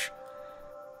very much.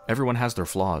 Everyone has their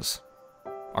flaws.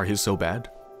 Are his so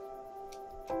bad?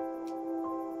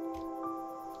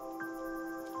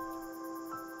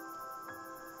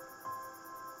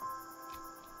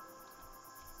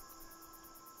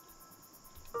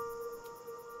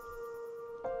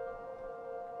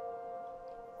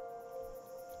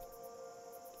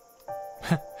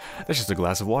 That's just a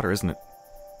glass of water, isn't it?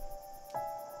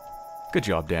 Good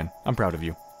job, Dan. I'm proud of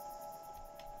you.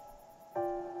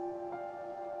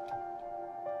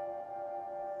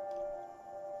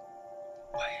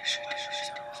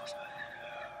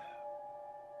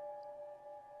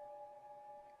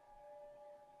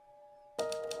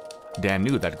 Dan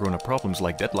knew that grown-up problems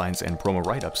like deadlines and promo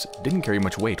write-ups didn't carry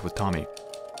much weight with Tommy.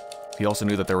 He also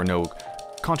knew that there were no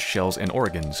conch shells in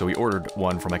Oregon, so he ordered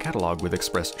one from a catalog with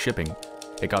express shipping.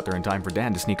 It got there in time for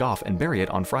Dan to sneak off and bury it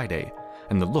on Friday,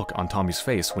 and the look on Tommy's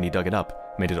face when he dug it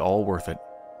up made it all worth it.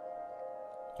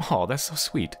 Aw, that's so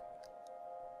sweet.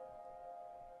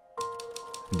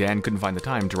 Dan couldn't find the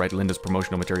time to write Linda's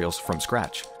promotional materials from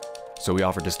scratch, so he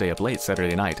offered to stay up late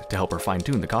Saturday night to help her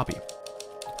fine-tune the copy.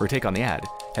 Her take on the ad,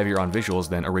 heavier on visuals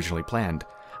than originally planned,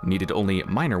 needed only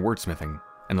minor wordsmithing,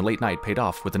 and the late night paid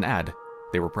off with an ad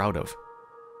they were proud of.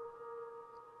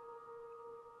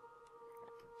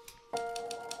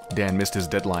 Dan missed his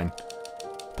deadline.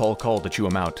 Paul called to chew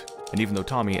him out, and even though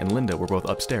Tommy and Linda were both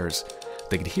upstairs,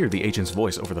 they could hear the agent's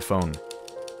voice over the phone.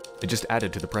 It just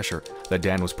added to the pressure that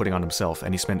Dan was putting on himself,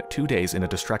 and he spent 2 days in a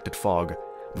distracted fog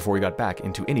before he got back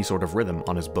into any sort of rhythm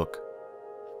on his book.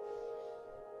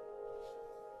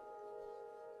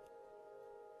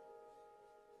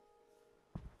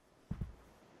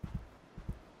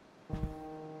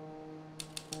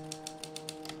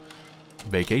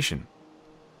 Vacation.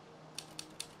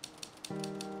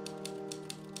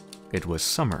 It was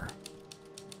summer.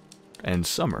 And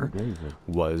summer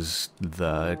was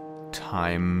the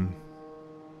time...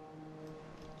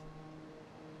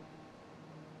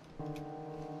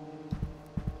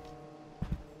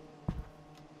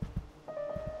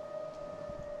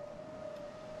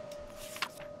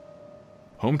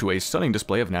 home to a stunning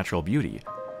display of natural beauty.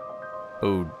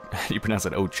 You pronounce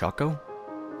that Ochako?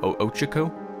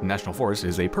 Ochako National Forest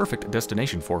is a perfect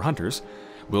destination for hunters,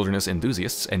 wilderness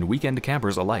enthusiasts, and weekend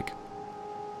campers alike.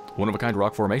 One-of-a-kind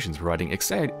rock formations providing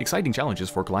exciting challenges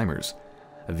for climbers.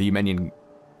 The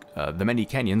many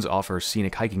canyons offer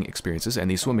scenic hiking experiences, and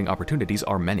the swimming opportunities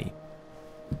are many.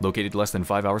 Located less than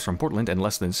 5 hours from Portland and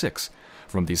less than 6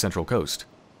 from the Central Coast,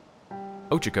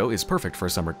 Ochako is perfect for a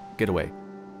summer getaway.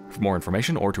 For more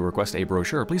information or to request a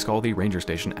brochure, please call the ranger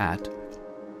station at...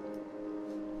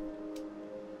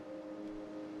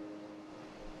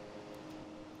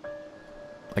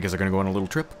 I guess they're gonna go on a little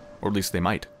trip, or at least they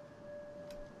might.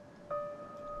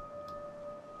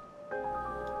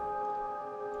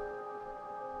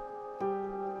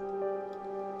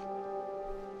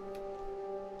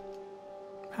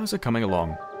 How's it coming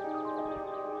along?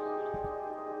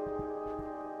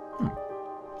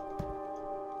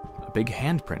 A big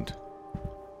handprint.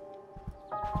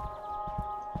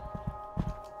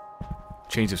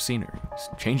 Change of scenery.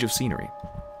 Change of scenery.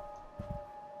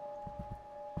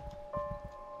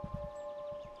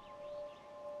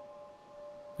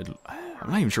 I'm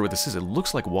not even sure what this is. It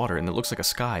looks like water and it looks like a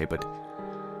sky, but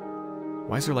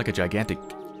why is there like a gigantic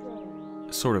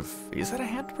sort of... Is that a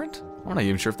handprint? I'm not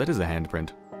even sure if that is a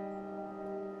handprint.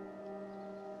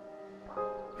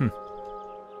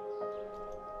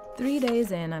 3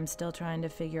 days in, I'm still trying to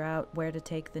figure out where to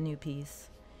take the new piece.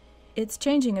 It's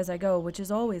changing as I go, which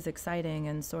is always exciting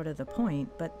and sort of the point,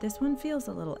 but this one feels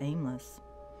a little aimless.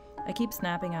 I keep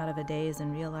snapping out of a daze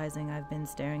and realizing I've been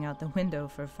staring out the window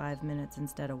for 5 minutes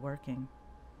instead of working.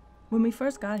 When we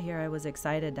first got here, I was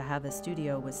excited to have a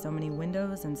studio with so many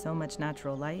windows and so much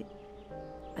natural light,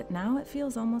 but now it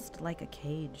feels almost like a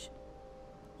cage.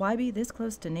 Why be this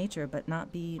close to nature but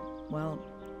not be, well,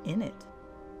 in it?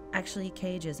 Actually,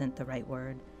 cage isn't the right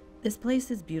word. This place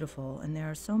is beautiful, and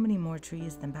there are so many more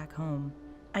trees than back home,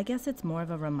 I guess it's more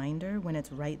of a reminder when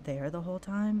it's right there the whole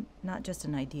time, not just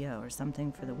an idea or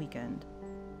something for the weekend.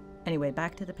 Anyway,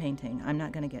 back to the painting. I'm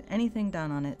not going to get anything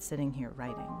done on it sitting here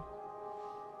writing.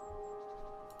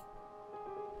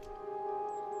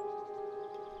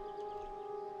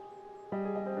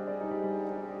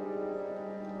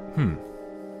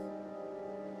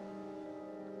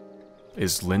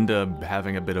 Is Linda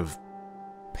having a bit of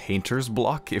painter's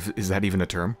block? Is that even a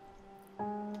term?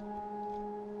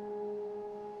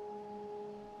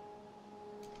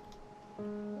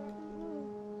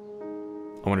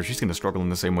 I wonder if she's going to struggle in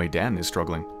the same way Dan is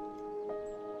struggling.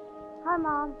 Hi,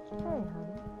 Mom. Hey, honey.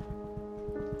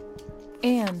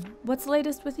 Anne, what's the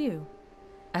latest with you?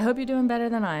 I hope you're doing better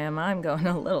than I am. I'm going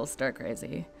a little stir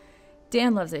crazy.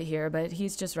 Dan loves it here, but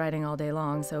he's just writing all day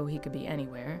long, so he could be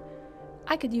anywhere.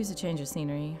 I could use a change of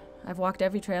scenery. I've walked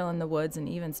every trail in the woods and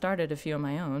even started a few of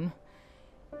my own.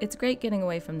 It's great getting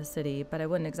away from the city, but I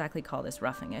wouldn't exactly call this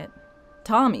roughing it.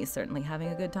 Tommy's certainly having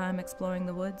a good time exploring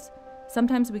the woods.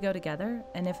 Sometimes we go together,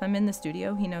 and if I'm in the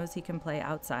studio, he knows he can play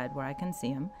outside where I can see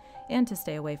him, and to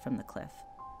stay away from the cliff.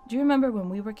 Do you remember when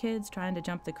we were kids trying to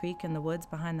jump the creek in the woods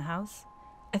behind the house?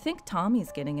 I think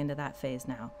Tommy's getting into that phase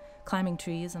now, climbing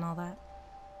trees and all that.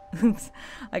 Oops,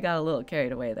 I got a little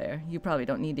carried away there. You probably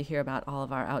don't need to hear about all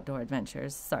of our outdoor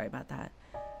adventures. Sorry about that.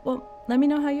 Well, let me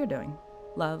know how you're doing.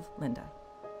 Love, Linda.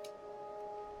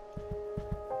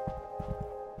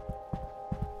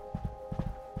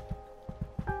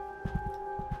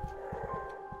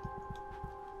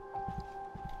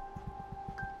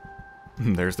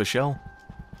 There's the shell.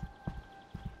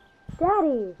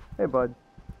 Daddy! Hey, bud.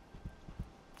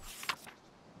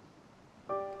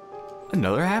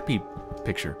 Another happy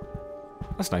picture.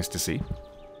 That's nice to see.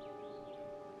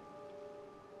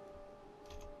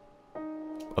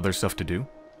 Other stuff to do?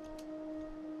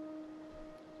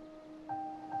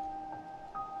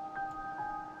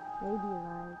 Maybe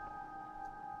like...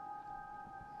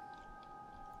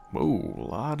 Whoa, a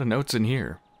lot of notes in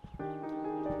here.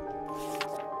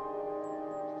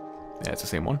 Yeah, it's the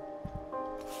same one.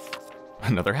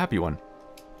 Another happy one.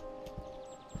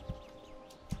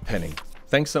 Penny,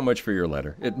 thanks so much for your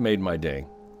letter. It made my day.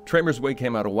 Tramer's Way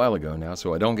came out a while ago now,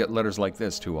 so I don't get letters like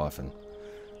this too often.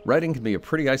 Writing can be a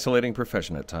pretty isolating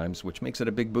profession at times, which makes it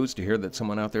a big boost to hear that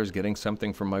someone out there is getting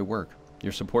something from my work.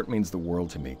 Your support means the world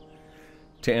to me.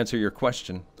 To answer your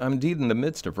question, I'm indeed in the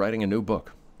midst of writing a new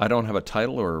book. I don't have a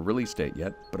title or a release date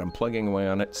yet, but I'm plugging away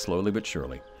on it slowly but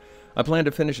surely. I plan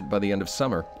to finish it by the end of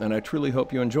summer, and I truly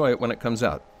hope you enjoy it when it comes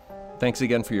out. Thanks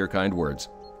again for your kind words.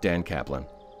 Dan Kaplan.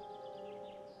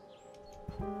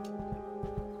 I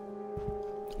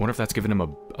wonder if that's given him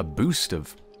a boost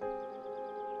of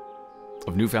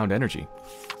newfound energy.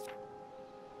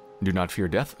 Do not fear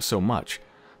death so much,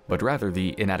 but rather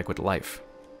the inadequate life.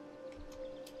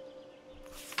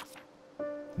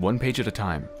 One page at a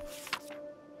time.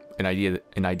 An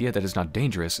idea that is not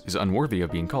dangerous is unworthy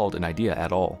of being called an idea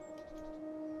at all.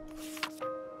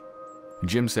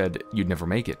 Jim said you'd never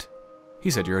make it. He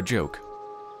said you're a joke.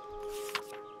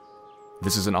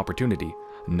 This is an opportunity,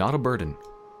 not a burden.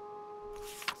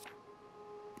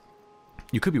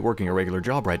 You could be working a regular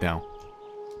job right now.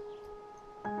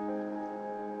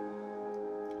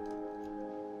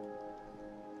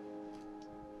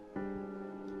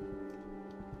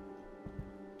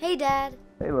 Hey, Dad.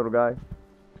 Hey, little guy.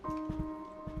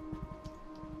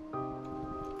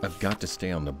 I've got to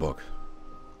stay on the book.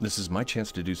 This is my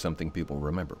chance to do something people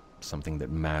remember, something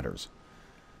that matters.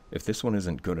 If this one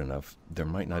isn't good enough, there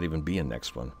might not even be a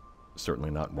next one. Certainly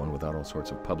not one without all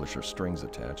sorts of publisher strings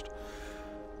attached.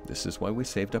 This is why we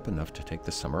saved up enough to take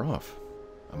the summer off.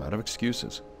 I'm out of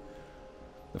excuses.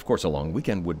 Of course, a long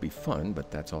weekend would be fun, but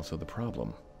that's also the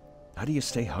problem. How do you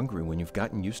stay hungry when you've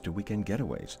gotten used to weekend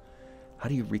getaways? How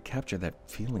do you recapture that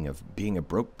feeling of being a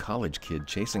broke college kid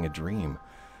chasing a dream?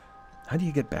 How do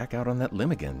you get back out on that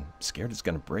limb again, scared it's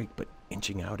going to break, but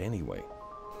inching out anyway?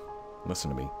 Listen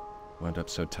to me. Wound up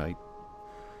so tight.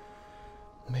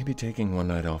 Maybe taking one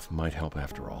night off might help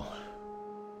after all.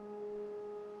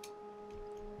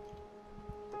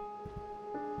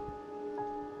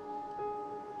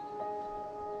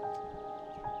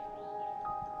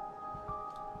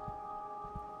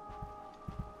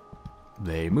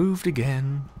 They moved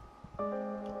again.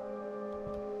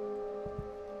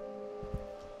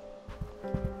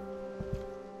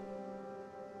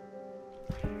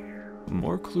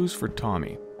 More clues for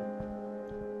Tommy.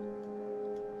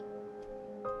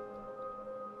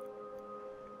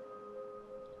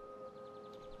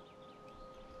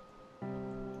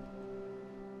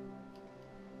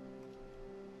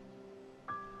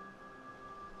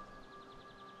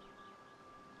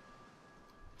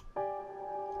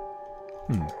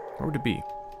 Where would it be?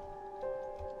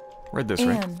 Read this,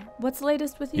 right? Anne, what's the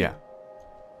latest with you? Yeah.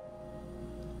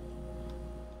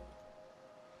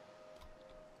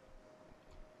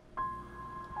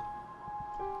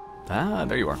 Ah,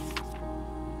 there you are.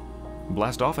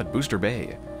 Blast off at Booster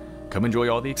Bay. Come enjoy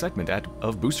all the excitement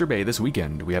of Booster Bay this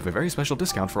weekend. We have a very special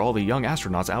discount for all the young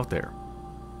astronauts out there.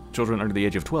 Children under the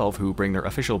age of 12 who bring their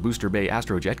official Booster Bay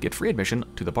Astrojet get free admission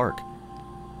to the park.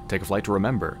 Take a flight to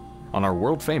remember on our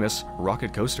world-famous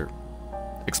rocket coaster.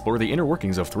 Explore the inner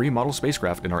workings of 3 model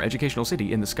spacecraft in our educational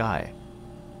city in the sky.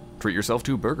 Treat yourself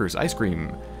to burgers, ice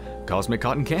cream, cosmic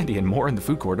cotton candy, and more in the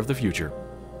food court of the future.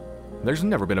 There's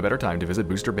never been a better time to visit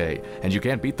Booster Bay, and you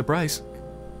can't beat the price.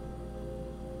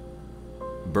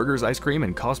 Burgers, ice cream,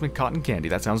 and cosmic cotton candy.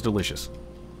 That sounds delicious.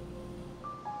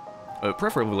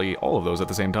 Preferably all of those at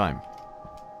the same time.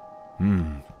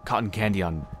 Cotton candy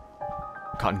and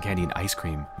ice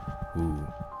cream. Ooh.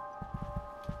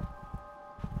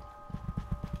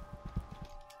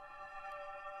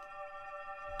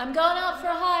 I'm going out for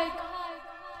a hike.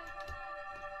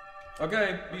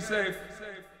 Okay, be safe.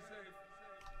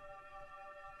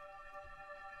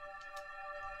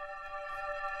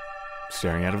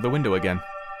 Staring out of the window again.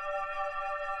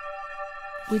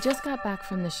 We just got back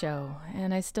from the show,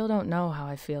 and I still don't know how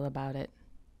I feel about it.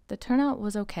 The turnout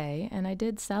was okay, and I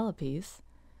did sell a piece.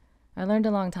 I learned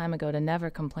a long time ago to never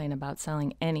complain about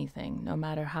selling anything, no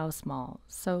matter how small,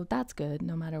 so that's good,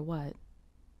 no matter what.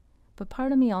 But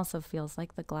part of me also feels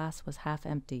like the glass was half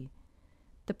empty.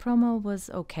 The promo was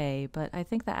okay, but I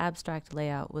think the abstract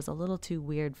layout was a little too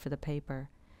weird for the paper.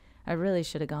 I really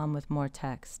should have gone with more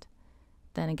text.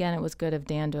 Then again, it was good of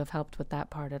Dan to have helped with that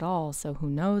part at all, so who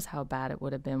knows how bad it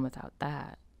would have been without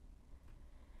that.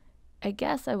 I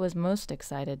guess I was most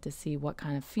excited to see what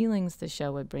kind of feelings the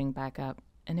show would bring back up,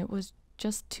 and it was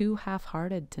just too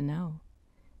half-hearted to know.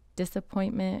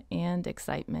 Disappointment and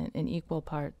excitement in equal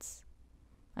parts.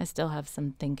 I still have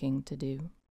some thinking to do.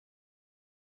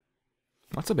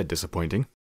 That's a bit disappointing.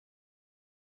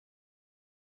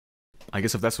 I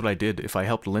guess if that's what I did, if I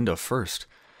helped Linda first,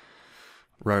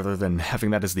 rather than having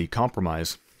that as the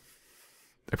compromise,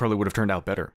 it probably would have turned out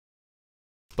better.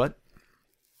 But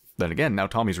then again, now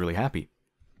Tommy's really happy.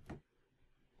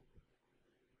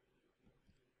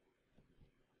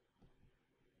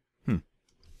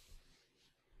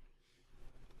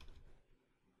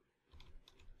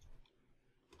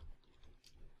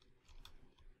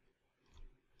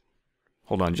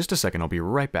 Hold on just a second, I'll be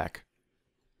right back.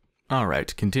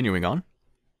 Alright, continuing on.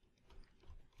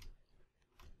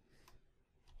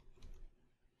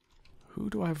 Who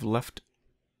do I have left?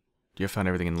 Do you have found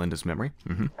everything in Linda's memory?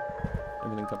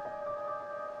 Everything come.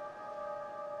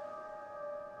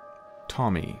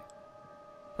 Tommy.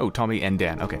 Oh, Tommy and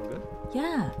Dan, okay. Good.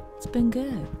 Yeah, it's been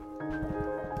good.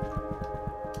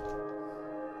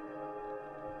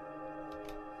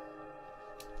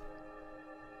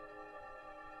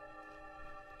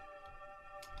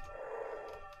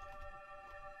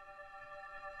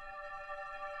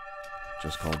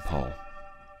 Just called Paul.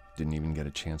 Didn't even get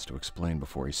a chance to explain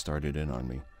before he started in on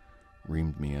me.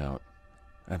 Reamed me out.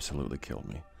 Absolutely killed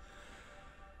me.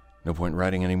 No point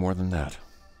writing any more than that.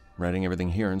 Writing everything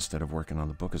here instead of working on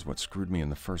the book is what screwed me in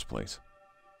the first place.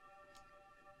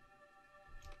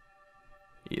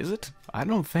 Is it? I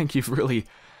don't think you've really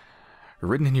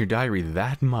written in your diary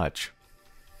that much.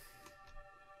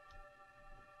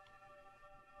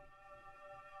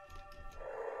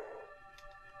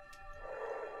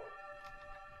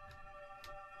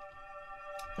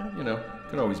 You know,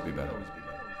 could always be better.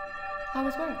 How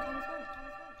was work?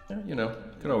 You know,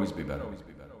 could always be better.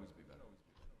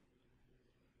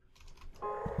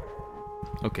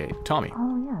 Okay, Tommy.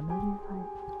 Oh yeah, maybe if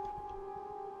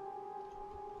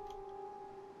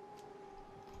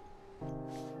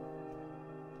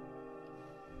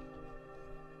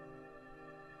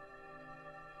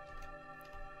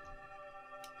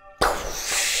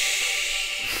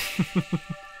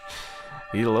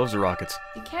I... He loves the rockets.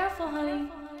 Be careful, honey.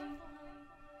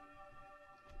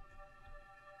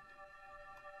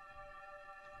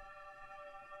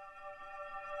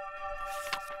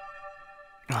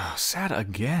 Oh, sad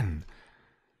again.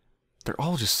 They're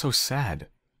all just so sad.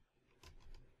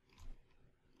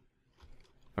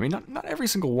 I mean, not every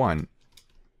single one.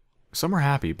 Some are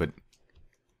happy, but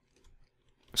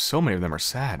so many of them are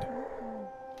sad.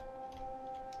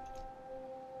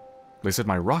 They said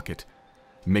my rocket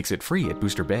makes it free at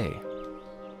Booster Bay.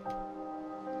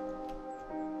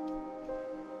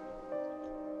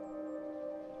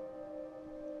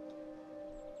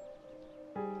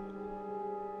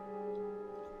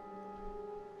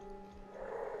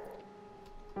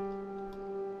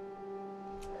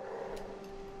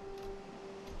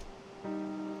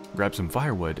 grab some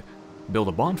firewood, build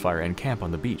a bonfire, and camp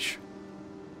on the beach.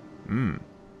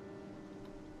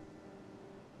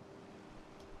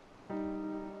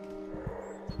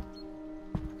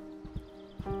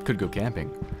 Could go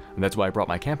camping, and that's why I brought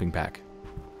my camping pack.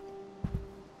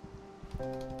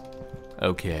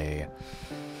 Okay.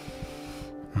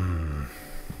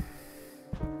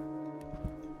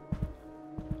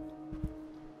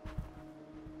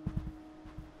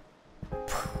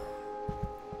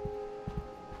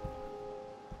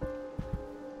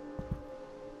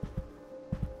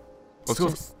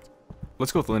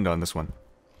 Let's go with Linda on this one.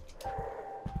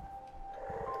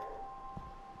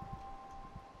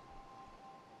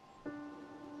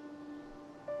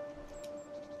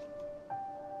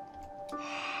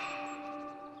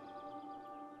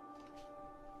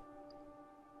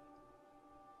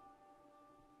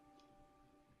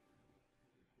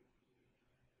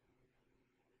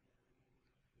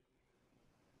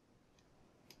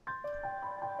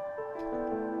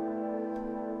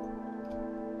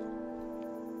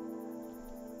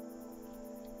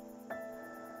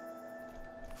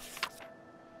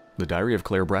 The Diary of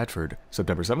Claire Bradford,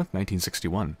 September 7th,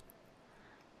 1961.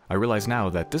 I realize now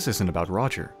that this isn't about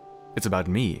Roger. It's about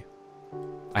me.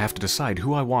 I have to decide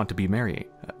who I want to be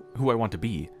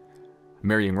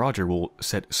Marrying Roger will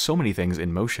set so many things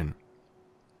in motion.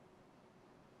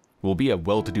 We'll be a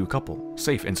well-to-do couple,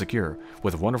 safe and secure,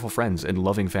 with wonderful friends and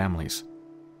loving families.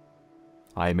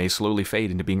 I may slowly fade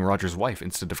into being Roger's wife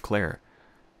instead of Claire,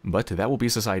 but that will be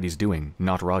society's doing,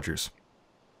 not Roger's.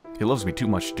 He loves me too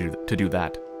much to do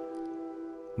that.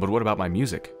 But what about my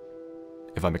music?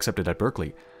 If I'm accepted at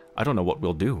Berkeley, I don't know what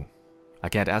we'll do. I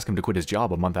can't ask him to quit his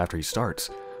job a month after he starts,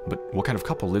 but what kind of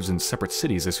couple lives in separate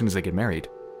cities as soon as they get married?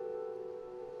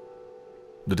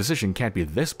 The decision can't be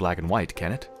this black and white,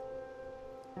 can it?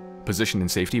 Position and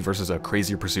safety versus a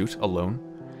crazier pursuit alone?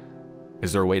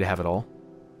 Is there a way to have it all?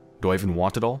 Do I even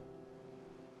want it all?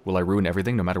 Will I ruin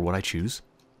everything no matter what I choose?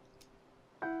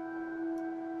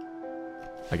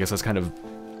 I guess that's kind of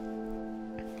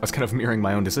mirroring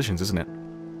my own decisions, isn't it?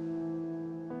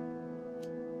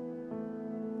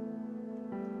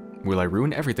 Will I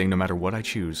ruin everything no matter what I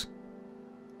choose?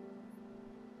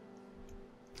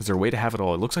 Is there a way to have it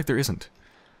all? It looks like there isn't.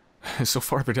 So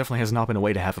far, there definitely has not been a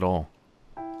way to have it all.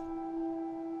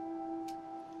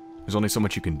 There's only so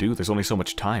much you can do. There's only so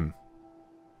much time.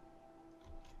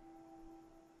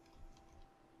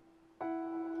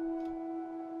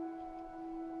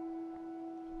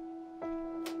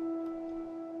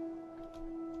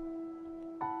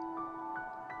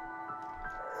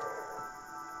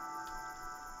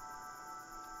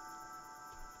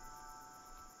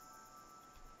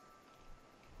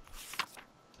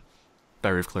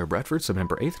 Diary of Claire Bradford,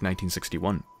 September 8th,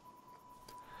 1961.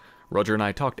 Roger and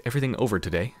I talked everything over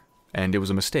today, and it was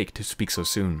a mistake to speak so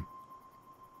soon.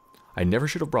 I never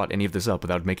should have brought any of this up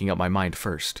without making up my mind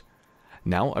first.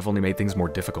 Now I've only made things more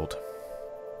difficult.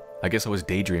 I guess I was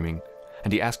daydreaming,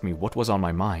 and he asked me what was on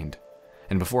my mind,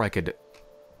 and before I could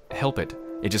help it,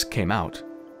 it just came out.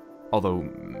 Although,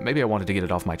 maybe I wanted to get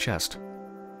it off my chest.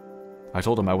 I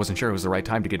told him I wasn't sure it was the right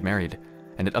time to get married,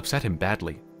 and it upset him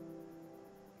badly.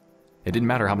 It didn't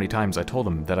matter how many times I told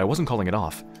him that I wasn't calling it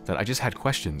off, that I just had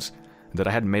questions, and that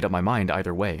I hadn't made up my mind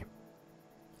either way.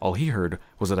 All he heard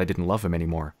was that I didn't love him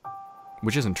anymore.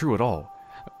 Which isn't true at all,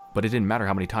 but it didn't matter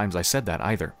how many times I said that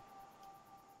either.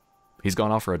 He's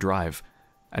gone off for a drive,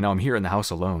 and now I'm here in the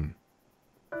house alone.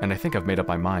 And I think I've made up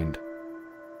my mind.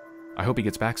 I hope he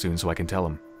gets back soon so I can tell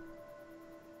him.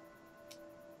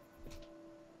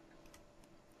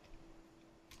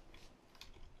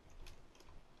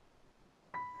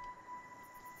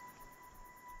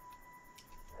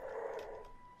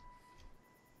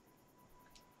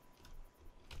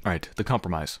 Alright, the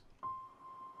compromise.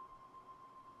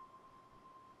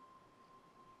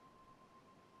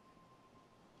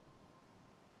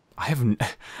 I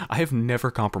have never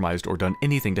compromised or done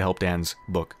anything to help Dan's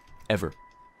book, ever.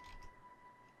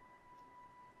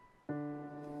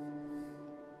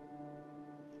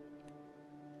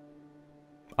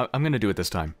 I'm gonna do it this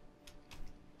time.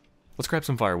 Let's grab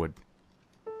some firewood.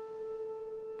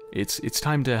 It's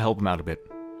time to help him out a bit.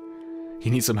 He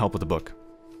needs some help with the book.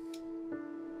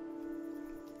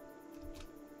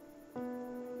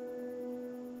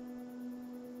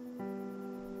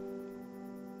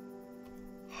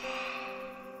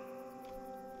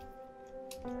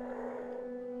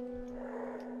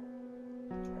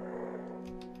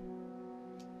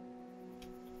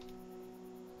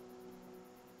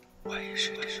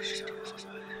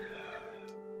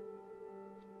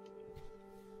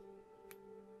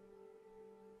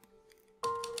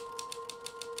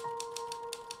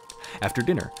 After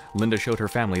dinner, Linda showed her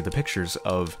family the pictures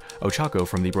of Ochako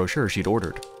from the brochure she'd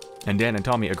ordered, and Dan and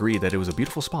Tommy agreed that it was a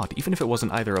beautiful spot even if it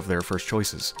wasn't either of their first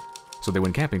choices. So they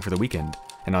went camping for the weekend,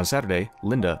 and on Saturday,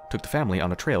 Linda took the family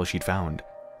on a trail she'd found.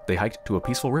 They hiked to a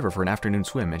peaceful river for an afternoon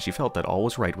swim, and she felt that all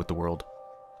was right with the world.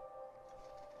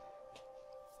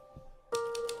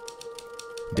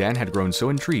 Dan had grown so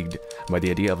intrigued by the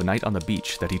idea of a night on the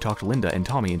beach that he talked Linda and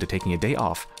Tommy into taking a day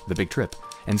off the big trip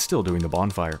and still doing the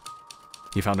bonfire.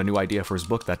 He found a new idea for his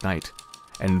book that night,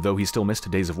 and though he still missed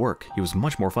days of work, he was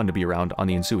much more fun to be around on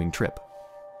the ensuing trip.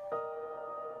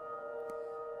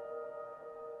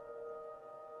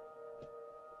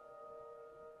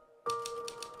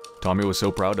 Tommy was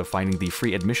so proud of finding the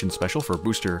free admission special for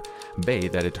Booster Bay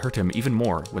that it hurt him even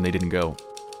more when they didn't go.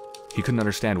 He couldn't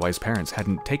understand why his parents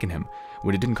hadn't taken him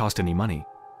when it didn't cost any money.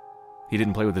 He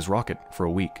didn't play with his rocket for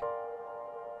a week.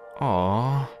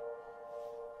 Aww.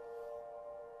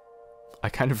 I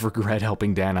kind of regret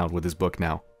helping Dan out with his book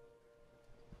now.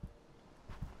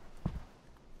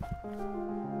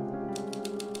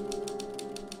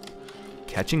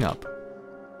 Catching up.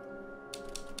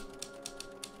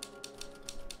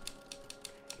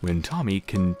 When Tommy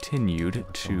continued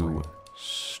to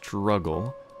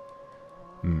struggle...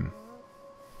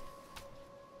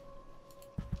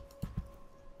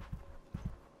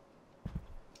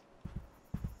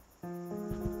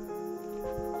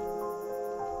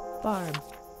 Barb,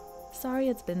 sorry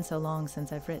it's been so long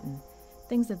since I've written.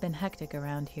 Things have been hectic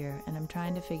around here, and I'm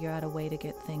trying to figure out a way to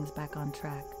get things back on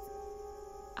track.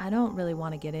 I don't really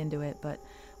want to get into it, but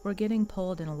we're getting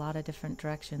pulled in a lot of different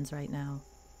directions right now.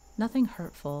 Nothing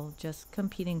hurtful, just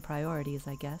competing priorities,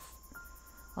 I guess.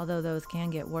 Although those can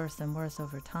get worse and worse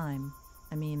over time.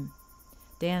 I mean,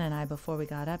 Dan and I, before we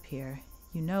got up here,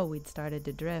 we'd started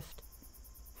to drift.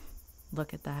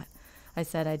 Look at that. I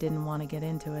said I didn't want to get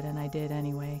into it, and I did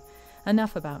anyway.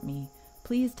 Enough about me.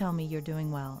 Please tell me you're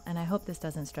doing well, and I hope this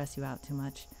doesn't stress you out too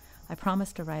much. I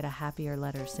promise to write a happier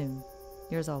letter soon.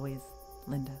 Yours always,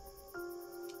 Linda.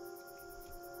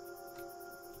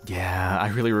 Yeah, I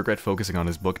really regret focusing on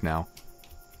his book now.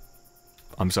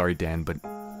 I'm sorry, Dan, but...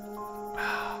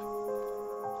 I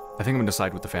think I'm gonna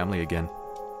side with the family again.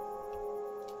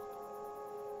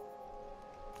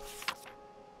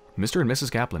 Mr. and Mrs.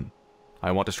 Kaplan,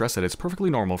 I want to stress that it's perfectly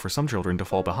normal for some children to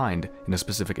fall behind in a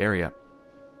specific area.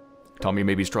 Tommy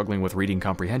may be struggling with reading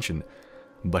comprehension,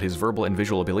 but his verbal and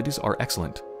visual abilities are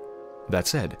excellent. That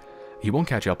said, he won't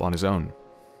catch up on his own.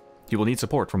 He will need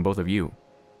support from both of you.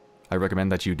 I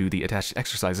recommend that you do the attached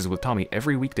exercises with Tommy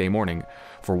every weekday morning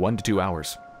for 1 to 2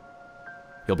 hours.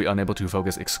 He'll be unable to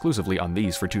focus exclusively on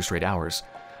these for 2 straight hours,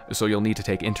 so you'll need to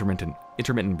take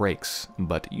intermittent breaks,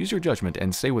 but use your judgment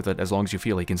and stay with it as long as you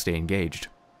feel he can stay engaged.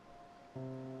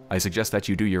 I suggest that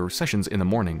you do your sessions in the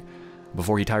morning,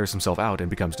 before he tires himself out and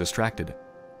becomes distracted.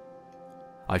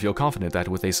 I feel confident that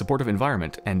with a supportive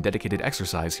environment and dedicated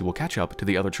exercise, he will catch up to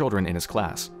the other children in his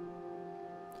class.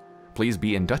 Please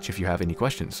be in touch if you have any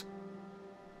questions.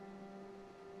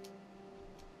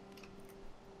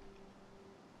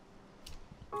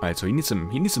 Alright, so he needs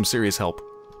some serious help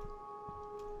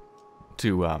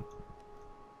to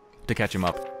catch him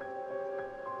up.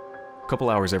 A couple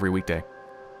hours every weekday.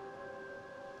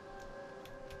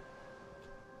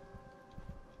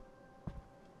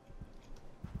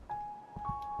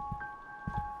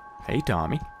 Hey,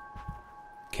 Tommy.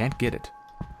 Can't get it.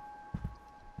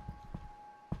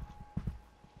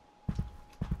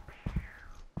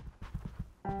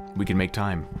 We can make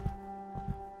time.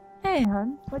 Hey,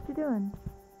 hon, what you doing?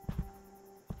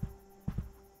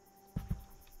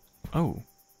 Oh.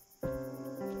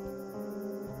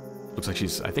 Looks like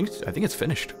she's... I think it's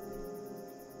finished.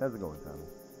 How's it going, Tommy?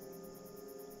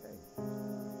 Hey.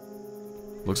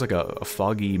 Looks like a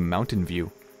foggy mountain view.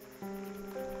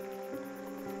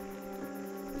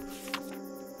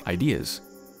 Ideas.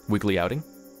 Weekly outing?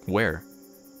 Where?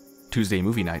 Tuesday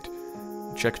movie night.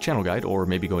 Check channel guide or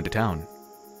maybe go into town.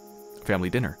 Family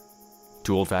dinner.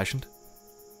 Too old-fashioned?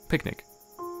 Picnic.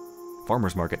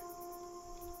 Farmer's market.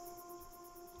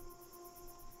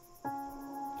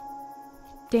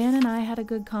 Dan and I had a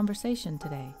good conversation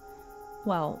today.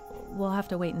 Well, we'll have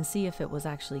to wait and see if it was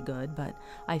actually good, but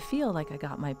I feel like I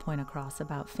got my point across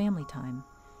about family time.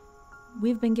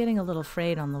 We've been getting a little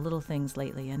frayed on the little things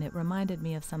lately, and it reminded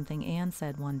me of something Anne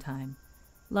said one time.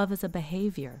 Love is a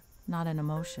behavior, not an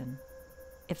emotion.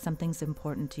 If something's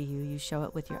important to you, you show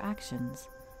it with your actions.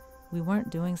 We weren't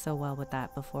doing so well with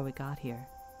that before we got here.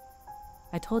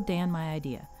 I told Dan my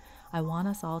idea. I want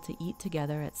us all to eat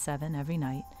together at 7 every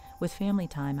night, with family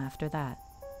time after that.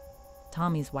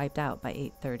 Tommy's wiped out by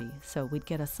 8:30, so we'd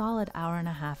get a solid hour and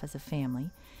a half as a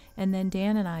family, and then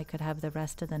Dan and I could have the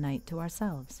rest of the night to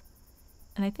ourselves.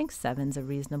 And I think 7's a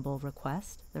reasonable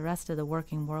request. The rest of the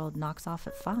working world knocks off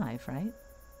at 5, right?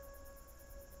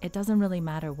 It doesn't really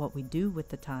matter what we do with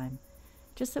the time,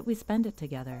 just that we spend it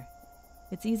together.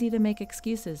 It's easy to make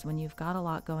excuses when you've got a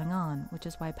lot going on, which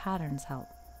is why patterns help.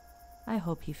 I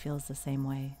hope he feels the same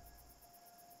way.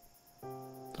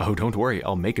 Oh, don't worry,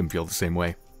 I'll make him feel the same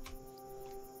way.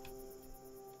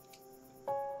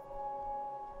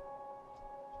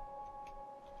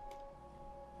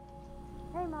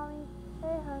 Hey, Mommy.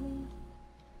 Hey, honey.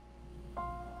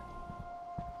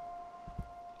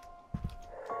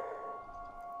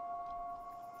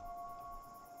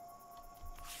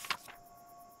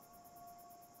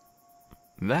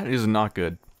 That is not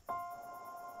good.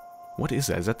 What is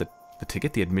that? Is that the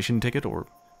ticket? The admission ticket? Or...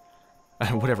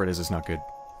 whatever it is, it's not good.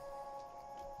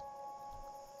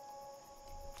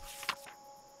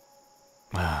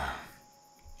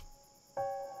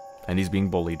 And he's being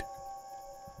bullied.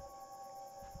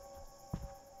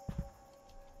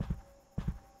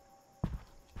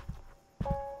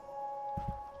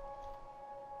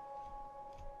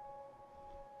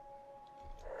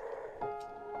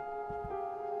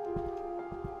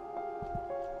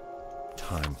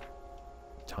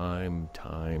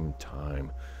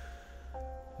 Time.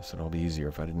 This would all be easier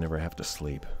if I didn't ever have to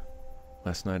sleep.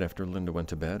 Last night after Linda went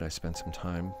to bed, I spent some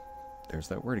time, there's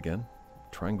that word again,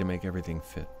 trying to make everything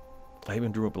fit. I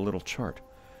even drew up a little chart.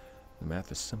 The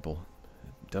math is simple.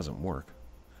 It doesn't work.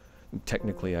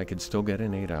 Technically, I could still get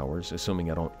in 8 hours,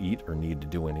 assuming I don't eat or need to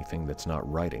do anything that's not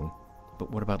writing.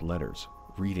 But what about letters,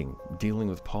 reading, dealing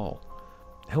with Paul?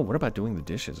 Hell, what about doing the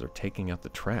dishes or taking out the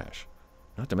trash?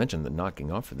 Not to mention that knocking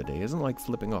off for the day isn't like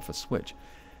flipping off a switch.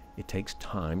 It takes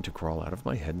time to crawl out of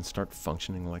my head and start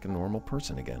functioning like a normal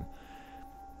person again.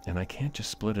 And I can't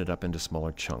just split it up into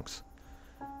smaller chunks.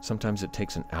 Sometimes it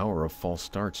takes an hour of false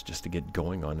starts just to get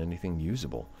going on anything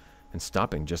usable, and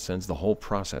stopping just sends the whole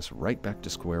process right back to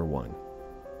square one.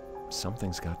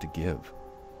 Something's got to give.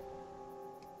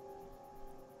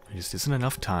 There just isn't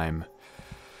enough time.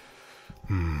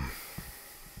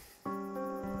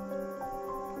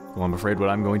 Well, I'm afraid what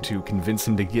I'm going to convince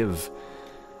him to give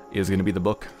is going to be the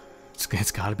book.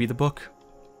 It's got to be the book.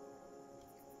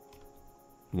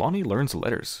 Lonnie learns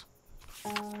letters.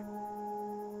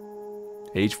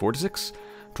 Age 4 to 6.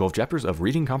 12 chapters of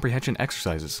reading comprehension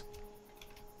exercises.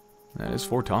 That is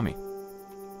for Tommy.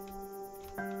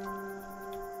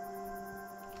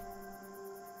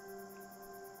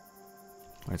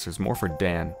 Alright, so there's more for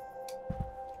Dan.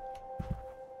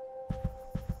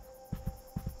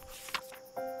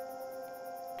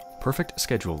 Perfect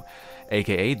schedule,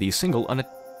 aka the single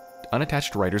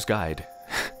unattached writer's guide.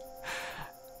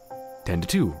 10 to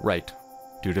 2, write.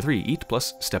 2 to 3, eat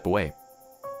plus step away.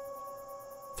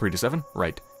 3 to 7,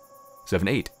 write. 7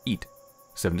 to 8, eat.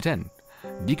 7 to 10,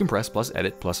 decompress plus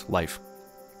edit plus life.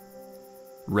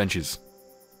 Wrenches.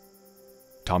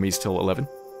 Tommy's till 11.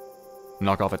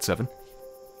 Knock off at 7.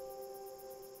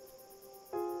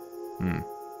 Did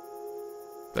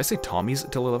I say Tommy's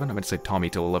till 11? I meant to say Tommy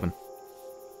till 11.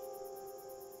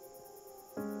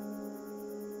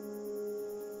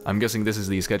 I'm guessing this is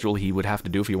the schedule he would have to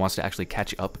do if he wants to actually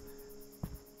catch up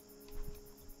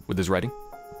with his writing,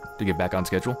 to get back on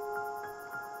schedule.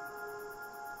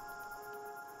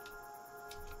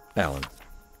 Alan,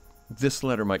 this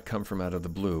letter might come from out of the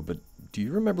blue, but do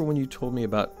you remember when you told me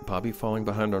about Bobby falling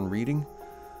behind on reading?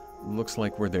 Looks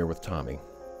like we're there with Tommy.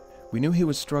 We knew he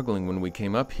was struggling when we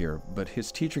came up here, but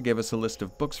his teacher gave us a list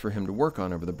of books for him to work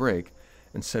on over the break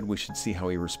and said we should see how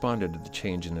he responded to the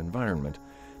change in environment.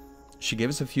 She gave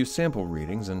us a few sample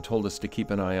readings and told us to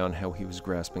keep an eye on how he was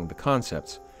grasping the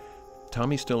concepts.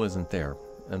 Tommy still isn't there,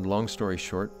 and long story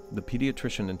short, the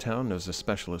pediatrician in town knows a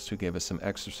specialist who gave us some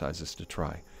exercises to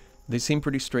try. They seem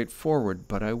pretty straightforward,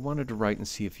 but I wanted to write and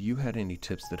see if you had any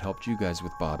tips that helped you guys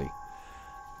with Bobby.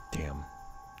 Damn.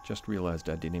 Just realized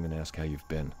I didn't even ask how you've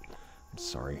been. I'm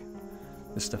sorry.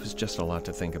 This stuff is just a lot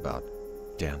to think about.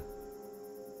 Dan.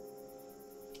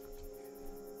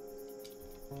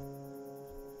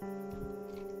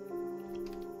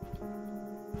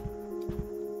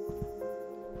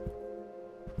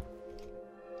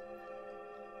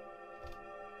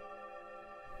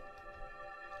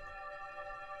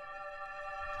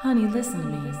 Honey, listen to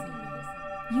me.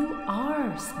 You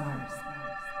are smart.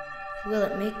 Will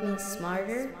it make me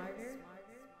smarter?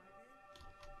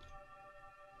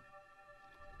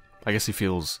 I guess he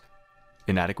feels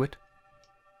inadequate.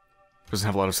 Doesn't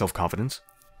have a lot of self-confidence.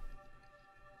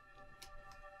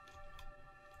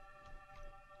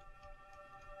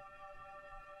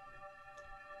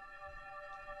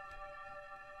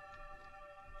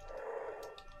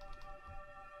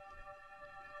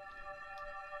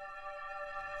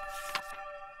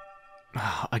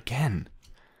 Again.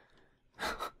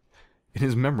 In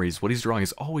his memories, what he's drawing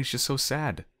is always just so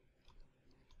sad.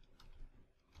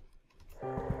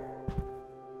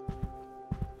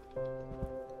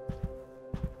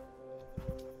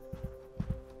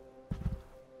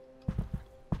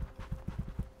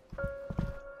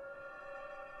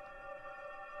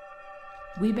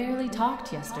 We barely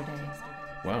talked yesterday.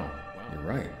 Wow, you're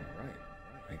right.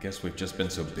 I guess we've just been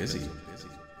so busy.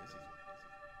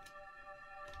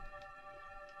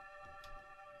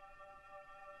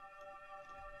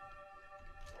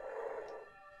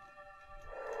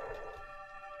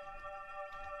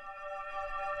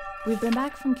 We've been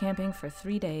back from camping for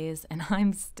 3 days, and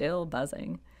I'm still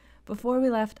buzzing. Before we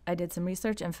left, I did some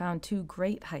research and found 2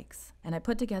 great hikes, and I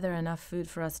put together enough food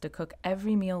for us to cook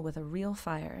every meal with a real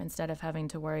fire instead of having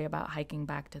to worry about hiking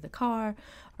back to the car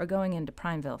or going into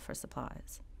Primeville for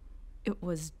supplies. It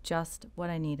was just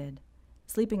what I needed.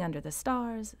 Sleeping under the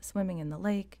stars, swimming in the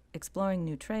lake, exploring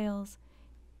new trails,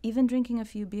 even drinking a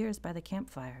few beers by the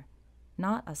campfire.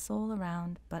 Not a soul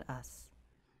around but us.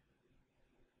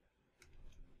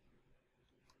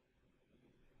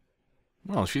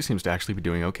 Well, she seems to actually be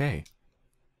doing okay.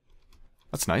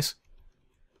 That's nice.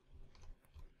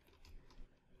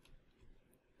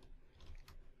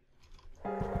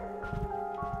 And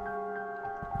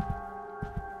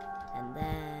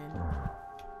then...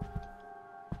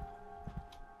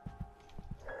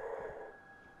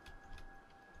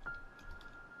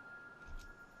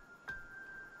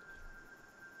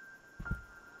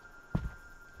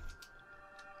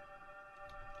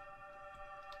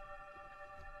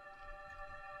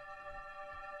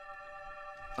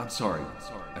 I'm sorry.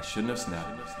 I shouldn't have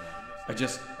snapped. I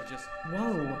just...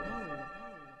 Whoa.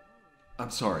 I'm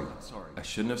sorry. I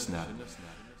shouldn't have snapped.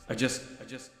 I just...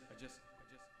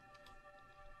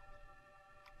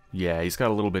 Yeah, he's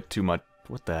got a little bit too much...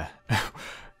 What the...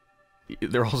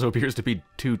 There also appears to be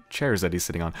 2 chairs that he's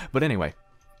sitting on. But anyway.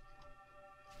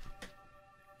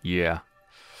 Yeah.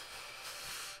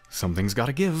 Something's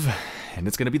gotta give. And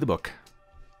it's gonna be the book.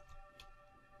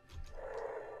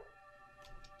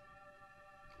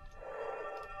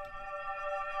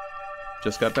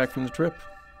 Just got back from the trip.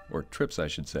 Or trips, I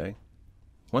should say.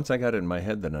 Once I got it in my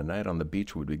head that a night on the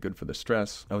beach would be good for the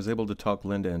stress, I was able to talk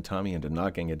Linda and Tommy into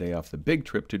knocking a day off the big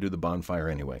trip to do the bonfire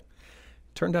anyway.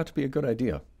 Turned out to be a good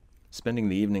idea. Spending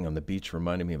the evening on the beach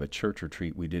reminded me of a church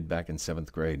retreat we did back in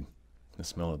 7th grade. The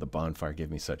smell of the bonfire gave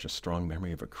me such a strong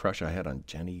memory of a crush I had on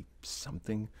Jenny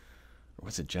something. Or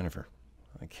was it Jennifer?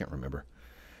 I can't remember.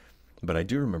 But I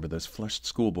do remember those flushed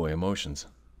schoolboy emotions.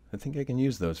 I think I can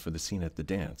use those for the scene at the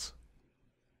dance.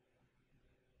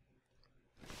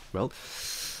 Well,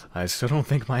 I still don't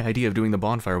think my idea of doing the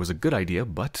bonfire was a good idea,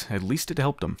 but at least it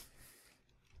helped him.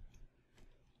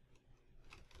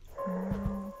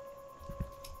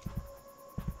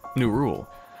 New rule.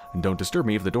 Don't disturb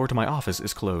me if the door to my office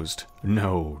is closed.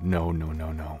 No.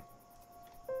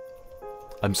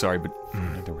 I'm sorry, but...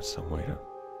 There was some way to...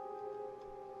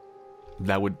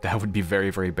 That would be very,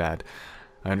 very bad.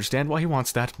 I understand why he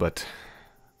wants that, but...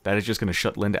 That is just going to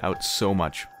shut Linda out so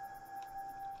much.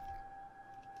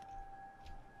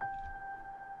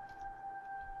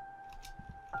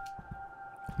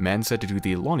 Man said to do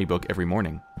the Lonnie book every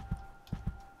morning.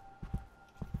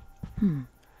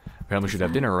 Family should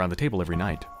have dinner around the table every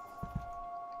night.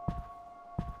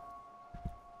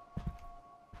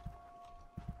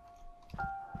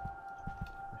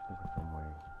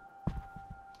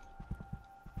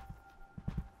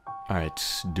 Alright,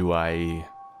 do I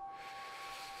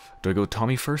go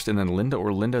Tommy first and then Linda,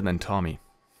 or Linda and then Tommy?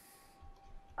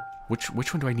 Which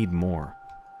one do I need more?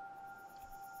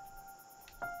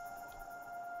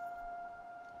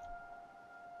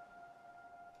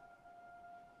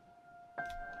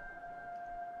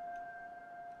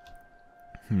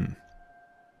 And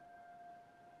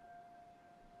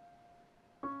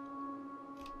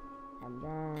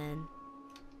then...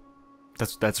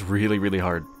 That's really, really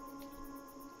hard.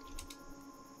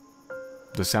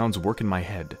 The sounds work in my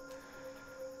head.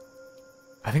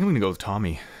 I think I'm gonna go with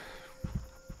Tommy.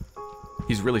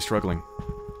 He's really struggling.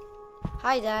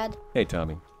 Hi, Dad. Hey,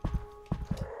 Tommy.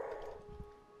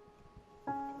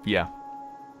 Yeah.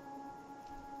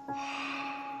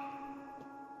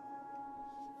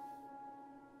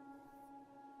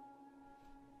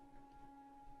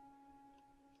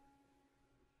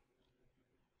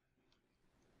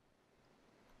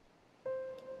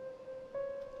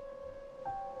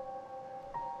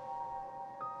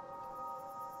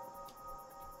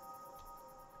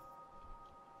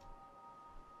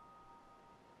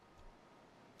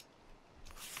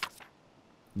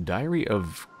 Diary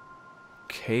of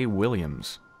K.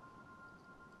 Williams.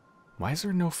 Why is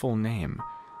there no full name?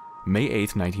 May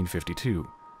 8th, 1952.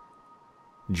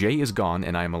 Jay is gone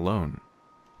and I am alone.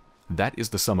 That is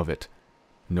the sum of it.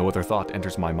 No other thought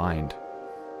enters my mind.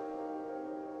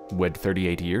 Wed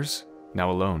 38 years, now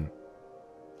alone.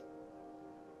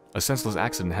 A senseless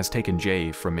accident has taken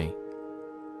Jay from me.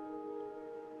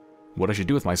 What I should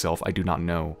do with myself, I do not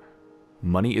know.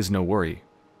 Money is no worry.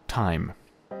 Time.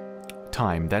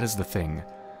 Time, that is the thing.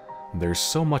 There's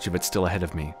so much of it still ahead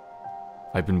of me.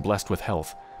 I've been blessed with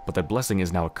health, but that blessing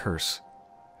is now a curse.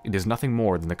 It is nothing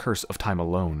more than the curse of time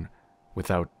alone,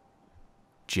 without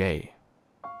Jay.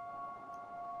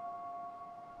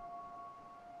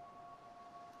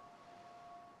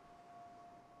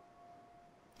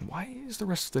 Why is the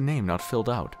rest of the name not filled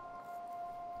out?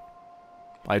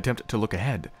 I attempt to look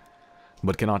ahead,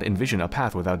 but cannot envision a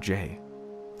path without Jay.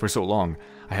 For so long,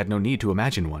 I had no need to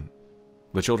imagine one.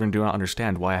 The children do not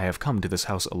understand why I have come to this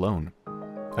house alone,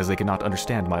 as they cannot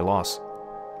understand my loss.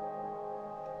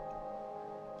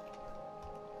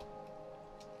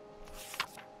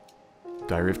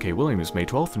 Diary of K. Williams, May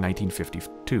 12th,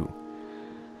 1952.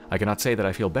 I cannot say that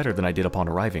I feel better than I did upon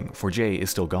arriving, for Jay is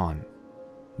still gone.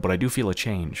 But I do feel a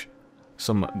change.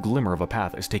 Some glimmer of a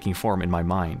path is taking form in my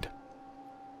mind.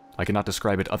 I cannot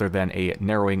describe it other than a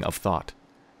narrowing of thought.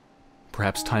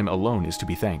 Perhaps time alone is to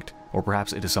be thanked, or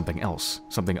perhaps it is something else,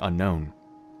 something unknown.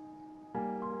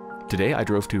 Today I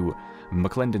drove to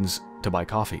McClendon's to buy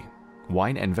coffee,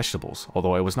 wine and vegetables,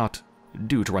 although I was not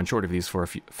due to run short of these for a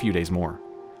few days more.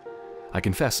 I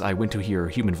confess I went to hear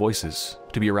human voices,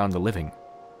 to be around the living.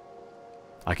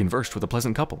 I conversed with a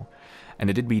pleasant couple, and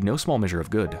it did me no small measure of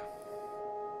good.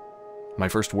 My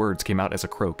first words came out as a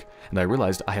croak, and I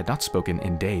realized I had not spoken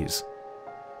in days.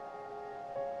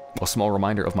 A small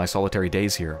reminder of my solitary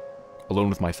days here, alone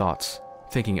with my thoughts,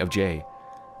 thinking of Jay,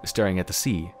 staring at the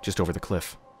sea just over the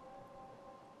cliff.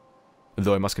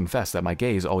 Though I must confess that my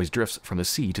gaze always drifts from the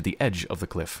sea to the edge of the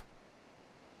cliff.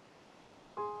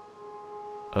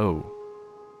 Oh.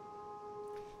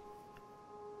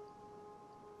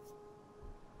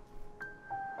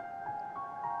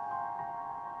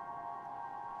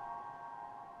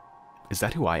 Is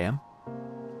that who I am?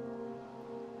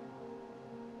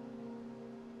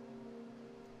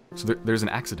 So there's an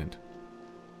accident.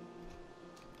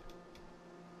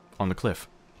 On the cliff.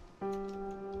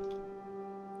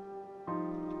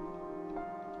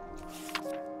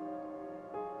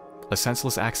 A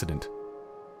senseless accident.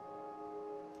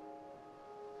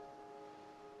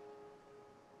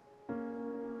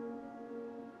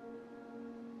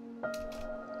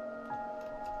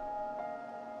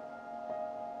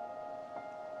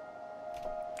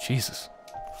 Jesus.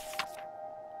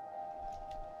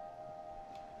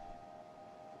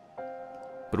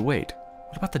 But wait,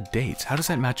 what about the dates? How does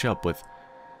that match up with...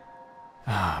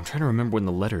 I'm trying to remember when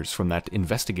the letters from that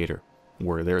investigator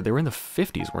were. They were in the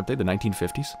 50s, weren't they? The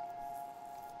 1950s?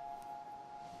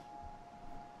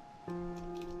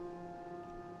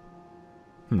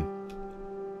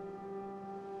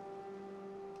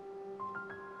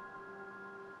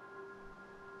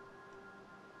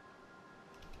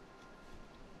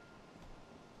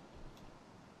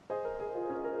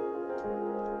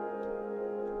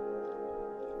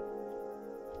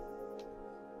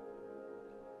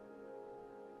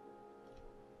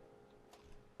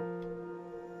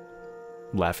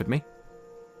 Laugh at me?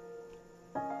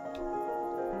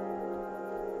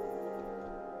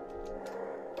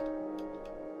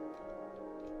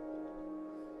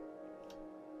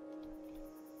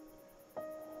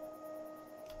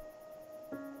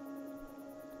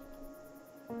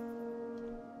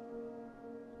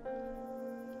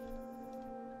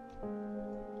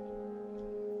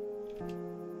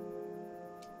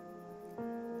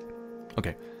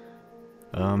 Okay.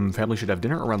 Family should have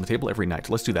dinner around the table every night.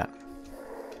 Let's do that.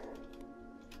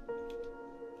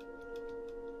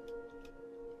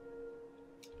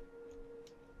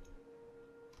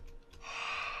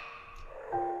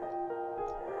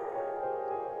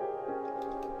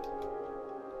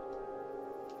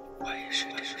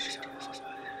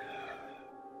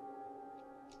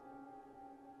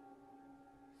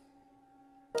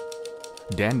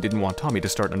 Dan didn't want Tommy to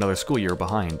start another school year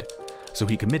behind, so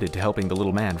he committed to helping the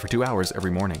little man for 2 hours every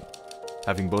morning.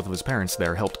 Having both of his parents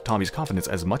there helped Tommy's confidence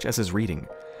as much as his reading,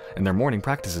 and their morning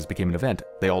practices became an event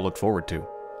they all looked forward to.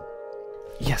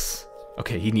 Yes!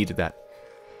 Okay, he needed that.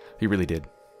 He really did.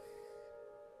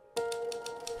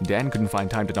 Dan couldn't find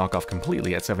time to knock off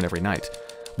completely at 7 every night,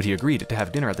 but he agreed to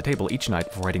have dinner at the table each night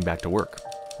before heading back to work.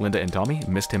 Linda and Tommy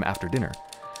missed him after dinner,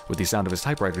 with the sound of his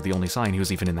typewriter the only sign he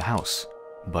was even in the house.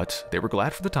 But they were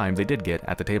glad for the time they did get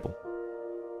at the table.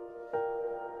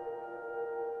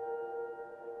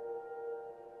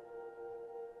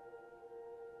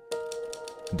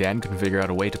 Dan couldn't figure out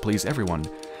a way to please everyone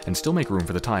and still make room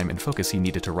for the time and focus he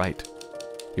needed to write.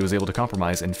 He was able to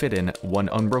compromise and fit in one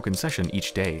unbroken session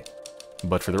each day.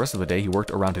 But for the rest of the day, he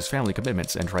worked around his family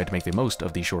commitments and tried to make the most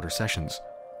of these shorter sessions.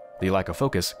 The lack of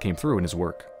focus came through in his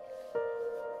work.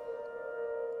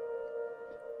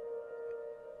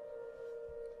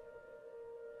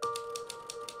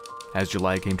 As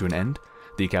July came to an end,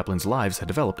 the Kaplans' lives had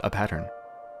developed a pattern.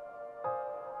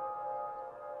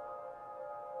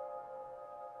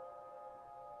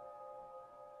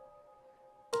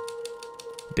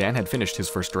 Dan had finished his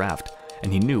first draft,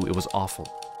 and he knew it was awful.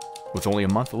 With only a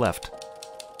month left,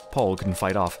 Paul couldn't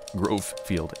fight off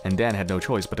Grovefield, and Dan had no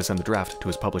choice but to send the draft to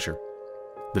his publisher.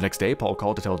 The next day, Paul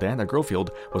called to tell Dan that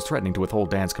Grovefield was threatening to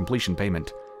withhold Dan's completion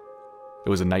payment. It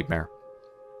was a nightmare.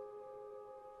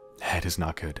 It is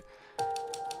not good.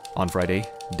 On Friday,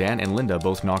 Dan and Linda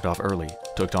both knocked off early,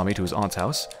 took Tommy to his aunt's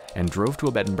house, and drove to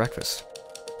a bed and breakfast.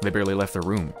 They barely left their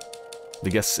room. The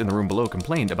guests in the room below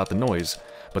complained about the noise,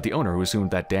 but the owner, who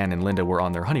assumed that Dan and Linda were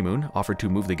on their honeymoon, offered to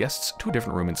move the guests to a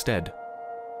different room instead.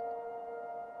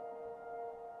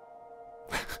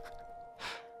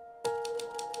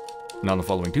 And on the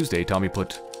following Tuesday, Tommy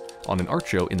put on an art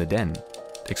show in the den,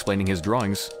 explaining his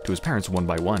drawings to his parents one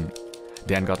by one.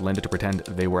 Dan got Linda to pretend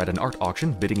they were at an art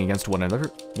auction, bidding against one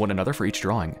another for each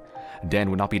drawing. Dan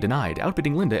would not be denied,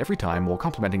 outbidding Linda every time while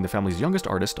complimenting the family's youngest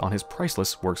artist on his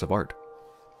priceless works of art.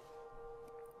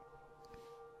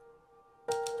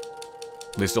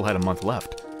 They still had a month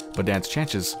left, but Dan's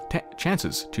chances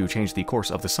to change the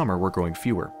course of the summer were growing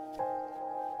fewer.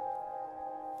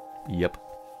 Yep.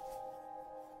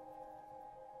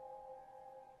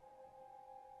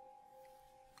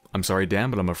 I'm sorry, Dan,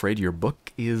 but I'm afraid your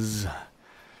book is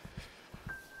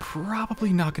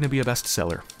probably not going to be a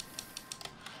bestseller.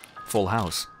 Full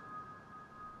house.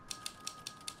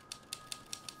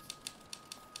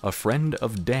 A friend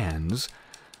of Dan's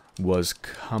was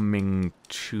coming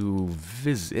to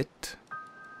visit.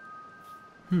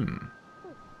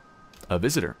 A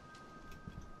visitor.